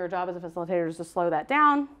evaluative, and your job as a facilitator is to slow that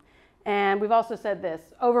down. And we've also said this,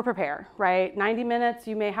 over-prepare, right? 90 minutes,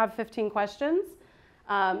 you may have 15 questions.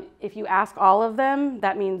 If you ask all of them,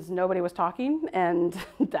 that means nobody was talking, and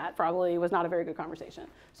that probably was not a very good conversation.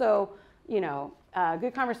 So, you know,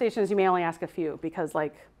 good conversations, you may only ask a few because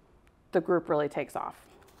like the group really takes off.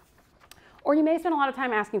 Or you may spend a lot of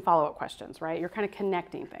time asking follow-up questions, right? You're kind of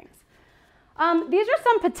connecting things. These are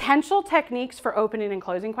some potential techniques for opening and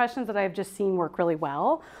closing questions that I've just seen work really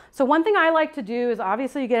well. So one thing I like to do is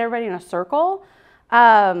obviously you get everybody in a circle,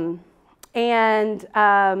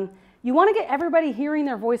 you want to get everybody hearing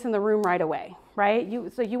their voice in the room right away,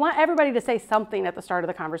 right? So you want everybody to say something at the start of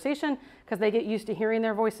the conversation because they get used to hearing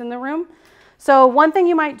their voice in the room. So one thing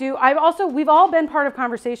you might do, we've all been part of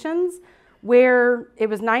conversations where it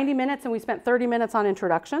was 90 minutes and we spent 30 minutes on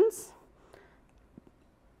introductions.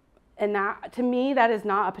 And that, to me, that is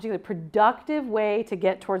not a particularly productive way to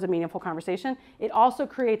get towards a meaningful conversation. It also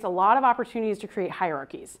creates a lot of opportunities to create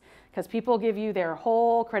hierarchies because people give you their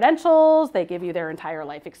whole credentials, they give you their entire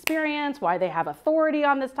life experience, why they have authority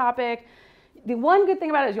on this topic. The one good thing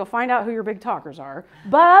about it is you'll find out who your big talkers are.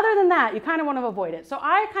 But other than that, you kind of want to avoid it. So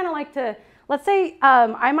I kind of like to, let's say,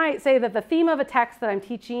 I might say that the theme of a text that I'm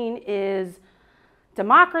teaching is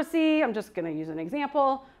democracy. I'm just going to use an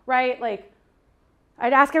example, right? Like,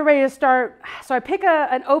 I'd ask everybody to start, so I pick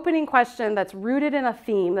an opening question that's rooted in a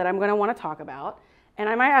theme that I'm going to want to talk about. And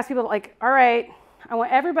I might ask people like, all right, I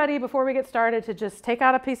want everybody before we get started to just take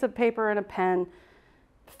out a piece of paper and a pen,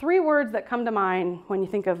 3 words that come to mind when you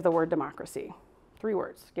think of the word democracy. 3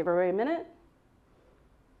 words. Give everybody a minute.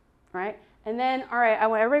 All right. And then, all right, I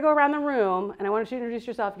want everybody to go around the room and I want you to introduce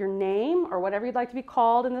yourself, your name or whatever you'd like to be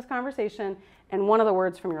called in this conversation, and one of the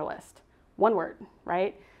words from your list. 1 word,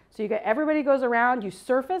 right? So you get everybody goes around, you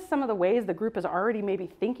surface some of the ways the group is already maybe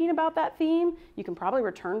thinking about that theme. You can probably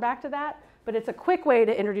return back to that, but it's a quick way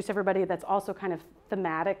to introduce everybody that's also kind of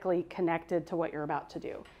thematically connected to what you're about to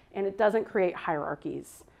do. And it doesn't create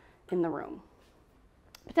hierarchies in the room.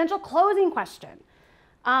 Potential closing question.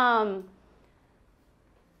 I've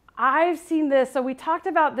seen this, so we talked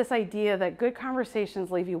about this idea that good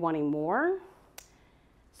conversations leave you wanting more.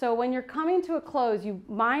 So when you're coming to a close,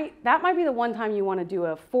 that might be the one time you want to do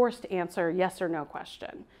a forced answer, yes or no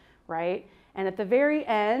question, right? And at the very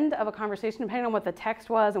end of a conversation, depending on what the text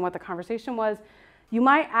was and what the conversation was, you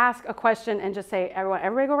might ask a question and just say,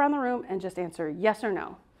 everybody go around the room and just answer yes or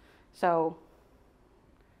no. So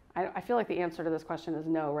I feel like the answer to this question is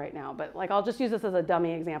no right now, but like I'll just use this as a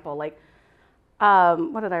dummy example. Like,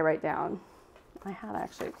 what did I write down? I had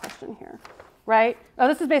actually a question here, right? Oh,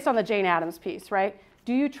 this is based on the Jane Addams piece, right?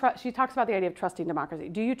 Do you trust, she talks about the idea of trusting democracy.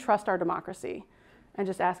 Do you trust our democracy? And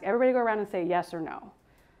just ask everybody to go around and say yes or no.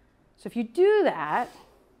 So if you do that,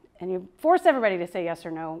 and you force everybody to say yes or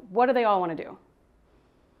no, what do they all want to do?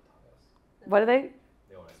 What do they?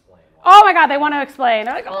 They want to explain. Oh my God, they want to explain.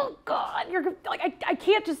 They're like, oh God, you're like, I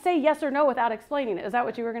can't just say yes or no without explaining it. Is that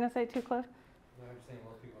what you were going to say too, Cliff? No, I'm just saying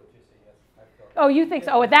most people just say yes. I felt Oh, you think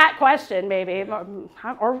so? Oh, with that question, maybe,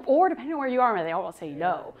 or depending on where you are, they all will say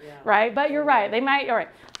no, right? But you're right. They might. All right.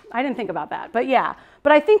 I didn't think about that, but yeah.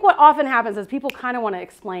 But I think what often happens is people kind of want to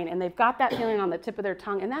explain, and they've got that feeling on the tip of their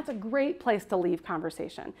tongue, and that's a great place to leave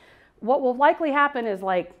conversation. What will likely happen is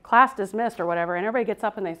like class dismissed or whatever, and everybody gets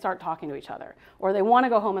up and they start talking to each other, or they want to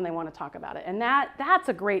go home and they want to talk about it, and that's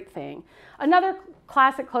a great thing. Another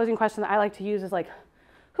classic closing question that I like to use is like,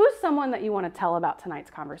 who's someone that you want to tell about tonight's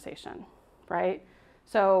conversation? Right?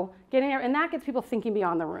 So getting there, and that gets people thinking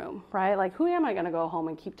beyond the room, right? Like, who am I going to go home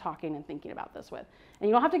and keep talking and thinking about this with? And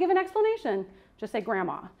you don't have to give an explanation. Just say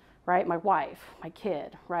grandma, right? My wife, my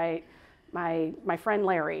kid, right? My friend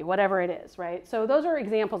Larry, whatever it is, right? So those are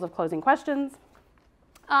examples of closing questions.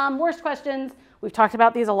 Worst questions. We've talked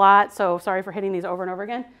about these a lot, so sorry for hitting these over and over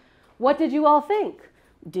again. What did you all think?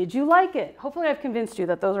 Did you like it? Hopefully I've convinced you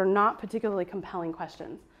that those are not particularly compelling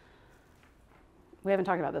questions. We haven't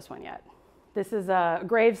talked about this one yet. This is a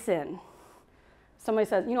grave sin. Somebody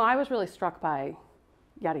says, you know, I was really struck by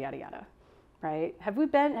yada, yada, yada, right?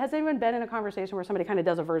 Has anyone been in a conversation where somebody kind of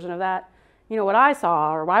does a version of that? You know, what I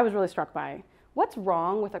saw or what I was really struck by. What's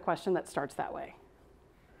wrong with a question that starts that way?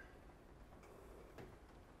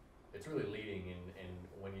 It's really leading, and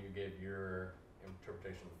when you give your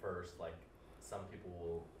interpretation first, like some people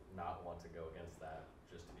will not want to go against that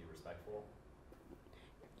just to be respectful.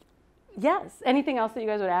 Yes. Anything else that you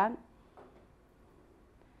guys would add?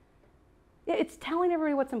 It's telling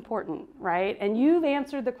everybody what's important, right? And you've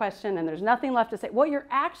answered the question and there's nothing left to say. What you're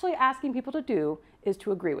actually asking people to do is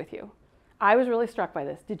to agree with you. I was really struck by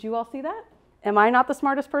this. Did you all see that? Am I not the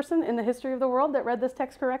smartest person in the history of the world that read this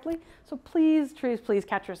text correctly? So please, please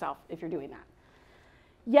catch yourself if you're doing that.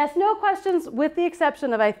 Yes, no questions, with the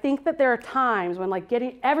exception of I think that there are times when like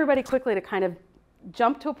getting everybody quickly to kind of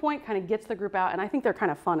jump to a point kind of gets the group out, and I think they're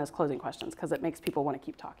kind of fun as closing questions because it makes people want to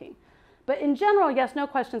keep talking. But in general, yes, no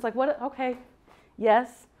questions, like what, okay,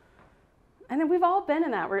 yes. And then we've all been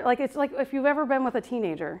in that, where like it's like if you've ever been with a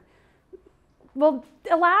teenager, well,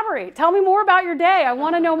 elaborate, tell me more about your day, I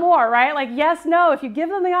want to know more, right? Like yes, no, if you give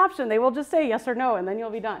them the option, they will just say yes or no, and then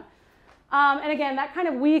you'll be done. And again, that kind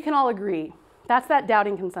of we can all agree. That's that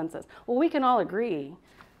doubting consensus. Well, we can all agree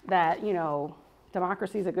that, you know,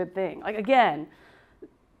 democracy is a good thing. Like again,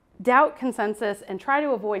 doubt consensus and try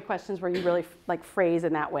to avoid questions where you really like phrase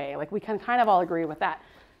in that way. Like we can kind of all agree with that.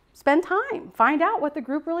 Spend time, find out what the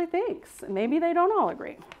group really thinks. Maybe they don't all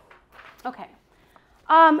agree. Okay.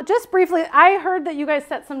 Just briefly, I heard that you guys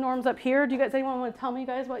set some norms up here. Do you guys, anyone want to tell me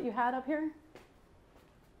guys what you had up here?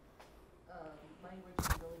 Language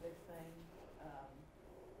is a really big thing.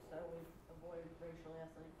 So we avoid racial,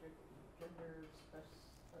 ethnic, gender,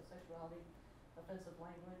 sexuality, offensive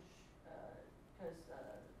language, because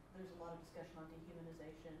there's a lot of discussion on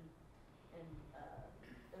dehumanization and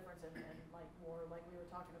difference and like more like we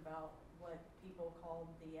were talking about what people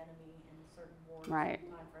called the enemy in certain wars Right.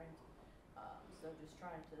 and time frames. So just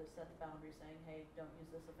trying to set the boundary saying, hey, don't use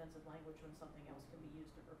this offensive language when something else can be used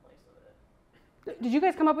in replace of it. Did you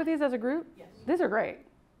guys come up with these as a group? Yes. These are great.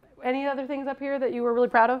 Any other things up here that you were really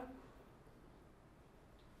proud of?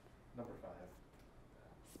 Number 5.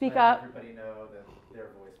 Speak Let up. everybody know that their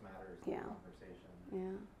voice matters in Yeah. the conversation.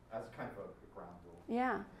 Yeah. As kind of a ground rule.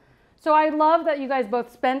 Yeah. So I love that you guys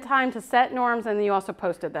both spent time to set norms and you also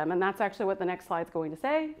posted them. And that's actually what the next slide's going to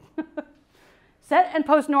say. Set and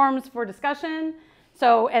post norms for discussion.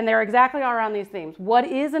 So, and they're exactly around these themes. What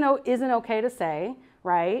isn't okay to say,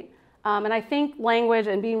 right? And I think language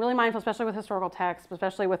and being really mindful, especially with historical texts,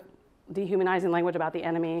 especially with dehumanizing language about the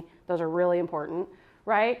enemy, those are really important,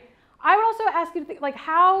 right? I would also ask you to think, like,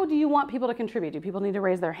 how do you want people to contribute? Do people need to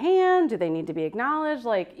raise their hand? Do they need to be acknowledged?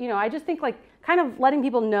 Like, you know, I just think like kind of letting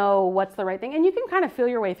people know what's the right thing. And you can kind of feel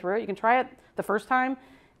your way through it. You can try it the first time.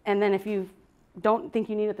 And then if you don't think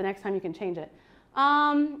you need it the next time, you can change it.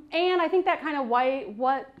 And I think that kind of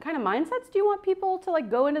what kind of mindsets do you want people to like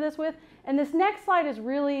go into this with? And this next slide is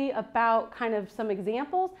really about kind of some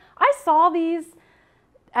examples. I saw these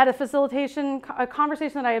at a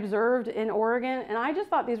conversation that I observed in Oregon, and I just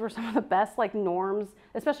thought these were some of the best like norms,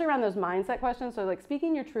 especially around those mindset questions. So like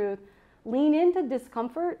speaking your truth, lean into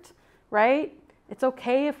discomfort, right? It's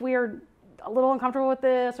okay if we are a little uncomfortable with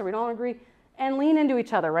this or we don't agree. And lean into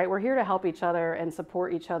each other, right? We're here to help each other and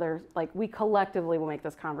support each other. Like we collectively will make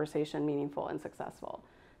this conversation meaningful and successful.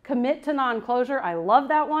 Commit to non-closure. I love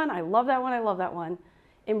that one. I love that one. I love that one.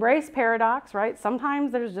 Embrace paradox, right?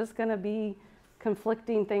 Sometimes there's just going to be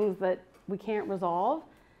conflicting things that we can't resolve.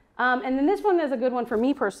 And then this one is a good one for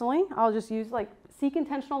me personally. I'll just use like seek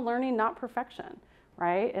intentional learning, not perfection,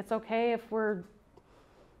 right? It's okay if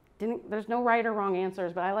there's no right or wrong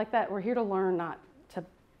answers, but I like that we're here to learn, not to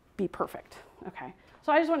be perfect. Okay,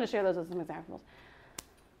 so I just wanted to share those as some examples.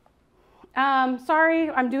 Sorry,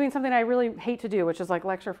 I'm doing something I really hate to do, which is like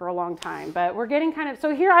lecture for a long time, but we're getting kind of,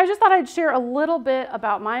 so here I just thought I'd share a little bit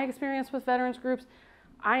about my experience with veterans groups.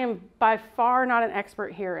 I am by far not an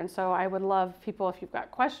expert here, and so I would love people, if you've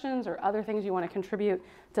got questions or other things you want to contribute,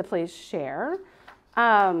 to please share.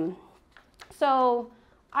 So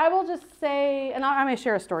I will just say, and I'm going to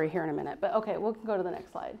share a story here in a minute, but okay, we'll go to the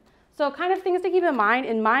next slide. So kind of things to keep in mind,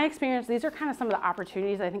 in my experience, these are kind of some of the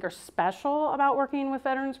opportunities I think are special about working with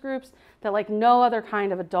veterans groups that like no other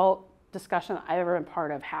kind of adult discussion I've ever been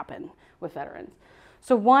part of happen with veterans.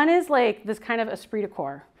 So one is like this kind of esprit de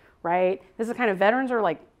corps, right? This is kind of veterans are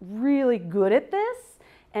like really good at this,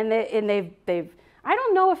 and they've I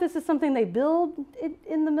don't know if this is something they build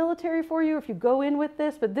in the military for you, if you go in with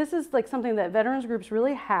this, but this is like something that veterans groups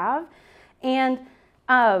really have. And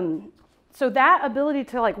so that ability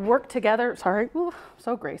to like work together,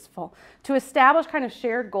 so graceful, to establish kind of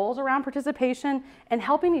shared goals around participation and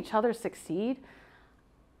helping each other succeed.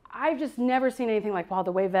 I've just never seen anything like, wow,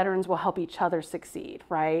 the way veterans will help each other succeed,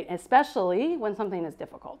 right? Especially when something is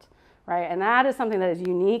difficult, right? And that is something that is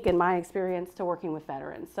unique in my experience to working with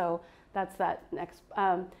veterans. So that's that next.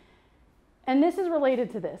 And this is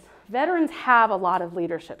related to this. Veterans have a lot of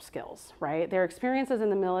leadership skills, right? Their experiences in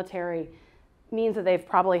the military means that they've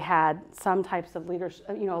probably had some types of leadership,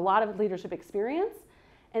 a lot of leadership experience.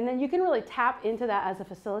 And then you can really tap into that as a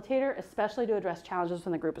facilitator, especially to address challenges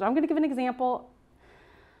in the group. So I'm going to give an example.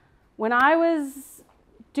 When I was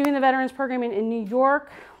doing the veterans programming in New York,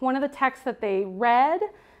 one of the texts that they read,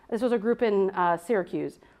 this was a group in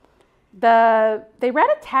Syracuse, they read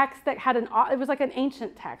a text that had it was like an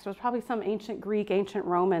ancient text. It was probably some ancient Greek, ancient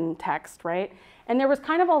Roman text, right? And there was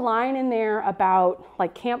kind of a line in there about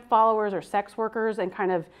like camp followers or sex workers and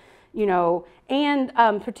kind of, and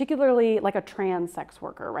particularly like a trans sex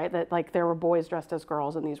worker, right? That like there were boys dressed as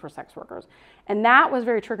girls and these were sex workers. And that was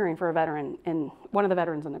very triggering for a veteran, one of the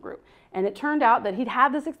veterans in the group. And it turned out that he'd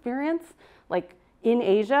had this experience like in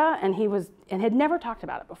Asia and had never talked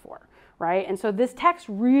about it before, right? And so this text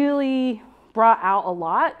really brought out a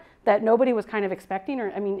lot that nobody was kind of expecting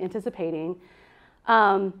or anticipating.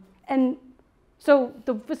 And so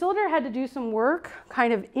the facilitator had to do some work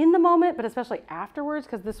kind of in the moment, but especially afterwards,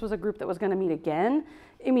 because this was a group that was going to meet again.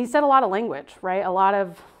 He said a lot of language, right? A lot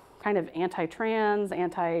of kind of anti-trans,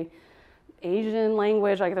 anti-Asian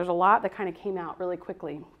language. Like there's a lot that kind of came out really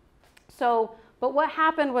quickly. So, but what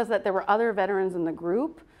happened was that there were other veterans in the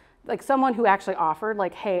group, like someone who actually offered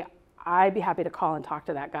like, hey, I'd be happy to call and talk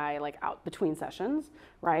to that guy like out between sessions,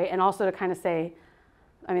 right? And also to kind of say,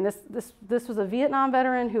 this was a Vietnam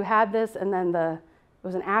veteran who had this, and then it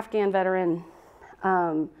was an Afghan veteran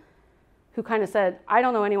who kind of said, I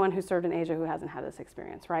don't know anyone who served in Asia who hasn't had this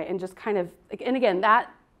experience, right? And just kind of, and again, that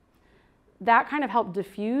kind of helped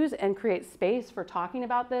diffuse and create space for talking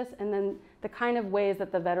about this, and then the kind of ways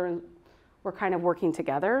that the veterans were kind of working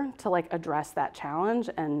together to like address that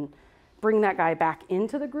challenge and bring that guy back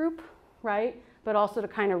into the group, right? But also to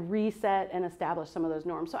kind of reset and establish some of those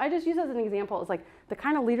norms. So I just use as an example, it's like the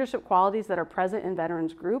kind of leadership qualities that are present in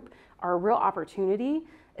veterans group are a real opportunity,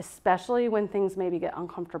 especially when things maybe get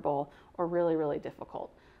uncomfortable or really, really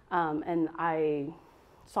difficult. And I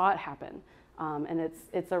saw it happen, and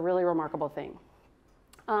it's a really remarkable thing.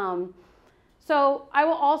 So I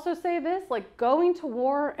will also say this, like going to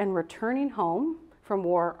war and returning home from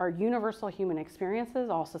war are universal human experiences,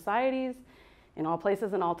 all societies, in all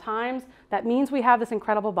places and all times. That means we have this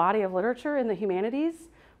incredible body of literature in the humanities,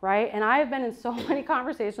 right? And I have been in so many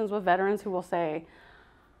conversations with veterans who will say,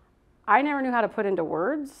 I never knew how to put into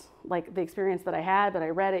words like the experience that I had, but I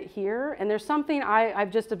read it here. And there's something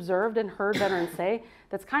I've just observed and heard veterans say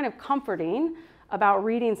that's kind of comforting about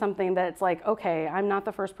reading something that's like, okay, I'm not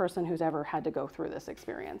the first person who's ever had to go through this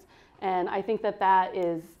experience. And I think that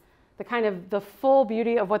is the kind of the full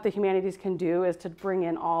beauty of what the humanities can do is to bring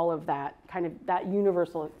in all of that kind of that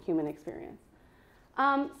universal human experience.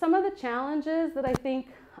 Some of the challenges that I think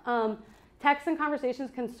texts and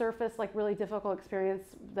conversations can surface like really difficult experience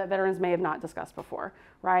that veterans may have not discussed before,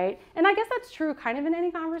 right? And I guess that's true kind of in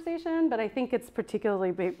any conversation, but I think it's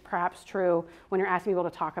particularly perhaps true when you're asking people to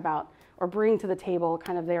talk about or bring to the table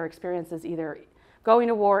kind of their experiences either going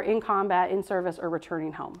to war, in combat, in service, or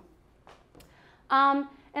returning home.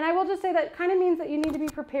 And I will just say that kind of means that you need to be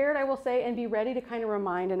prepared, I will say, and be ready to kind of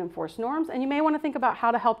remind and enforce norms. And you may want to think about how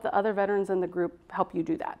to help the other veterans in the group help you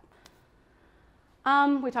do that.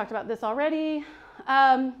 We talked about this already.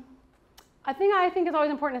 I think it's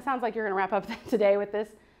always important, it sounds like you're going to wrap up today with this.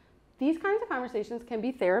 These kinds of conversations can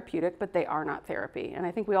be therapeutic, but they are not therapy. And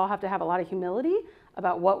I think we all have to have a lot of humility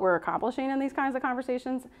about what we're accomplishing in these kinds of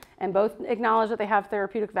conversations and both acknowledge that they have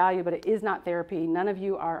therapeutic value, but it is not therapy. None of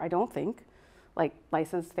you are, I don't think, like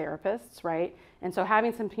licensed therapists, right? And so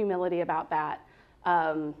having some humility about that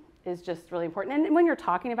is just really important. And when you're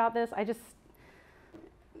talking about this, it's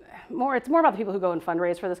more about the people who go and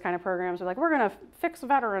fundraise for this kind of programs. They're like, we're gonna fix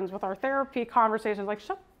veterans with our therapy conversations. Like,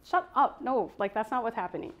 shut up, no, like that's not what's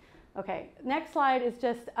happening. Okay, next slide is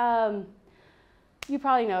just, you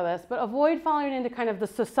probably know this, but avoid falling into kind of the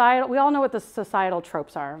societal, we all know what the societal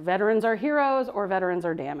tropes are. Veterans are heroes or veterans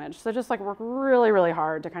are damaged. So just like work really, really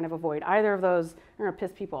hard to kind of avoid either of those. You're gonna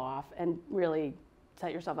piss people off and really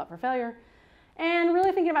set yourself up for failure. And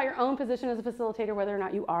really thinking about your own position as a facilitator, whether or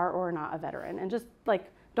not you are or not a veteran. And just like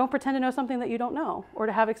Don't pretend to know something that you don't know, or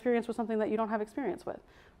to have experience with something that you don't have experience with,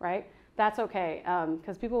 right? That's okay,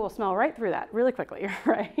 because people will smell right through that really quickly,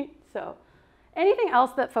 right? So anything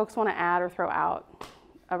else that folks want to add or throw out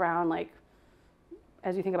around, like,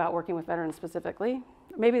 as you think about working with veterans specifically?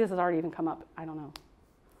 Maybe this has already even come up, I don't know.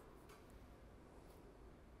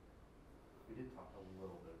 We did talk a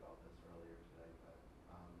little bit about this earlier today, but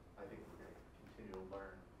I think we're going to continue to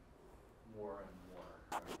learn more and more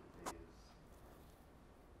throughout the days.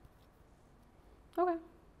 Okay.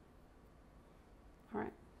 All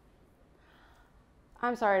right.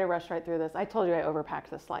 I'm sorry to rush right through this. I told you I overpacked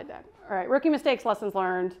this slide deck. All right, rookie mistakes, lessons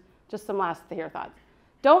learned, just some last here thoughts.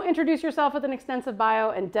 Don't introduce yourself with an extensive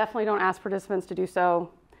bio, and definitely don't ask participants to do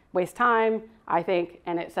so. Waste time, I think,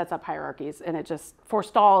 and it sets up hierarchies, and it just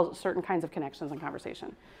forestalls certain kinds of connections and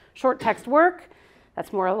conversation. Short text work,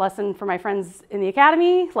 that's more a lesson for my friends in the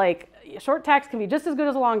academy. Like, short text can be just as good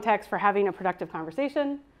as a long text for having a productive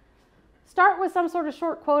conversation. Start with some sort of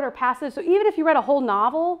short quote or passage. So even if you read a whole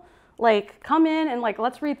novel, like, come in and, like,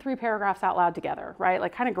 let's read 3 paragraphs out loud together, right?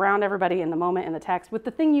 Like, kind of ground everybody in the moment in the text with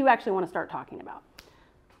the thing you actually want to start talking about.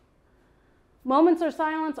 Moments of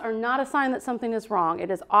silence are not a sign that something is wrong.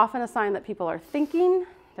 It is often a sign that people are thinking,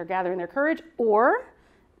 they're gathering their courage, or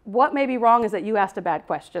what may be wrong is that you asked a bad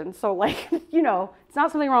question. So, like, you know, it's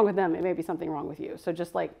not something wrong with them, it may be something wrong with you. So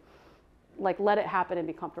just like let it happen and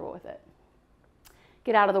be comfortable with it.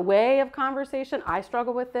 Get out of the way of conversation. I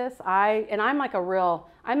struggle with this. I'm like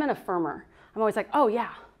I'm an affirmer. I'm always like, oh yeah,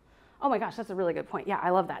 oh my gosh, that's a really good point. Yeah, I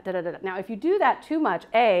love that. Da, da, da, da. Now, if you do that too much,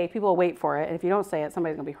 people will wait for it. And if you don't say it,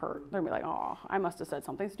 somebody's gonna be hurt. They're gonna be like, oh, I must have said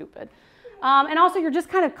something stupid. And also, you're just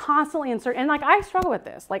kind of constantly inserting, and like, I struggle with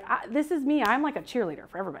this. Like, this is me. I'm like a cheerleader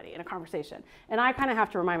for everybody in a conversation. And I kind of have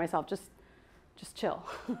to remind myself, just chill.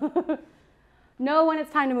 Know when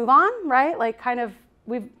it's time to move on, right? Like, kind of,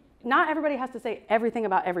 not everybody has to say everything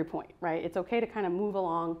about every point, right? It's okay to kind of move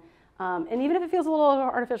along. And even if it feels a little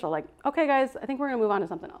artificial, like, okay, guys, I think we're gonna move on to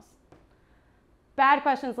something else. Bad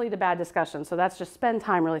questions lead to bad discussion. So that's just spend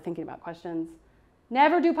time really thinking about questions.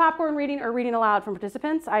 Never do popcorn reading or reading aloud from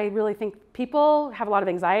participants. I really think people have a lot of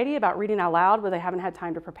anxiety about reading out loud where they haven't had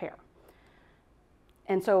time to prepare.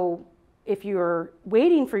 And so if you're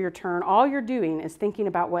waiting for your turn, all you're doing is thinking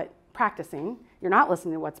about practicing. You're not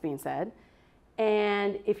listening to what's being said.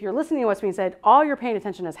 And if you're listening to what's being said, all you're paying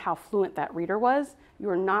attention is how fluent that reader was. You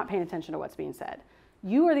are not paying attention to what's being said.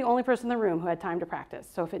 You are the only person in the room who had time to practice.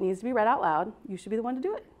 So if it needs to be read out loud, you should be the one to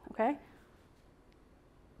do it, okay?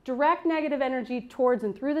 Direct negative energy towards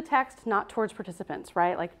and through the text, not towards participants,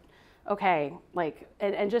 right? Like, okay, like,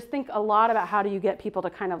 and just think a lot about how do you get people to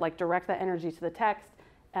kind of like direct that energy to the text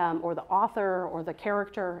or the author or the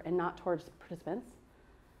character and not towards participants.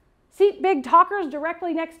 Seat big talkers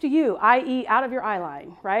directly next to you, i.e. out of your eye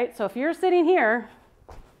line, right? So if you're sitting here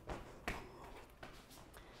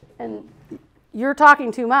and you're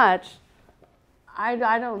talking too much, I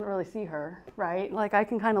don't really see her, right? Like, I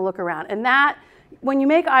can kind of look around. And that, when you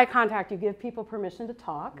make eye contact, you give people permission to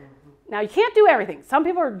talk. Now, you can't do everything. Some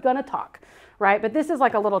people are gonna talk, right? But this is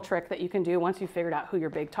like a little trick that you can do once you've figured out who your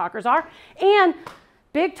big talkers are. And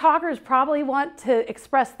big talkers probably want to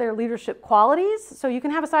express their leadership qualities. So you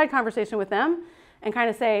can have a side conversation with them and kind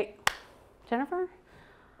of say, Jennifer,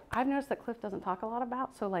 I've noticed that Cliff doesn't talk a lot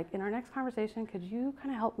about, so like in our next conversation, could you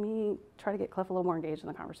kind of help me try to get Cliff a little more engaged in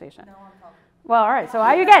the conversation? No, I'm talking. Well, all right, so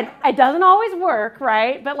again, it doesn't always work,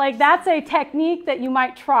 right? But like, that's a technique that you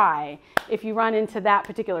might try if you run into that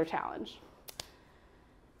particular challenge.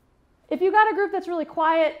 If you've got a group that's really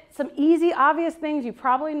quiet, some easy, obvious things, you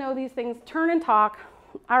probably know these things, turn and talk.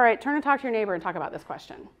 All right, turn and talk to your neighbor and talk about this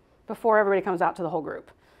question before everybody comes out to the whole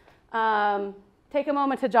group. Take a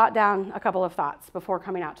moment to jot down a couple of thoughts before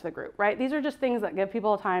coming out to the group, right? These are just things that give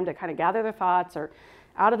people time to kind of gather their thoughts or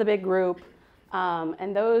out of the big group.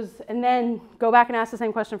 And then go back and ask the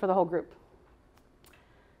same question for the whole group.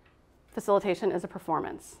 Facilitation is a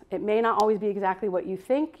performance. It may not always be exactly what you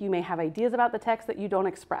think. You may have ideas about the text that you don't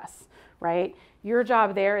express, right? Your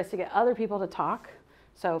job there is to get other people to talk.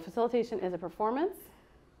 So facilitation is a performance.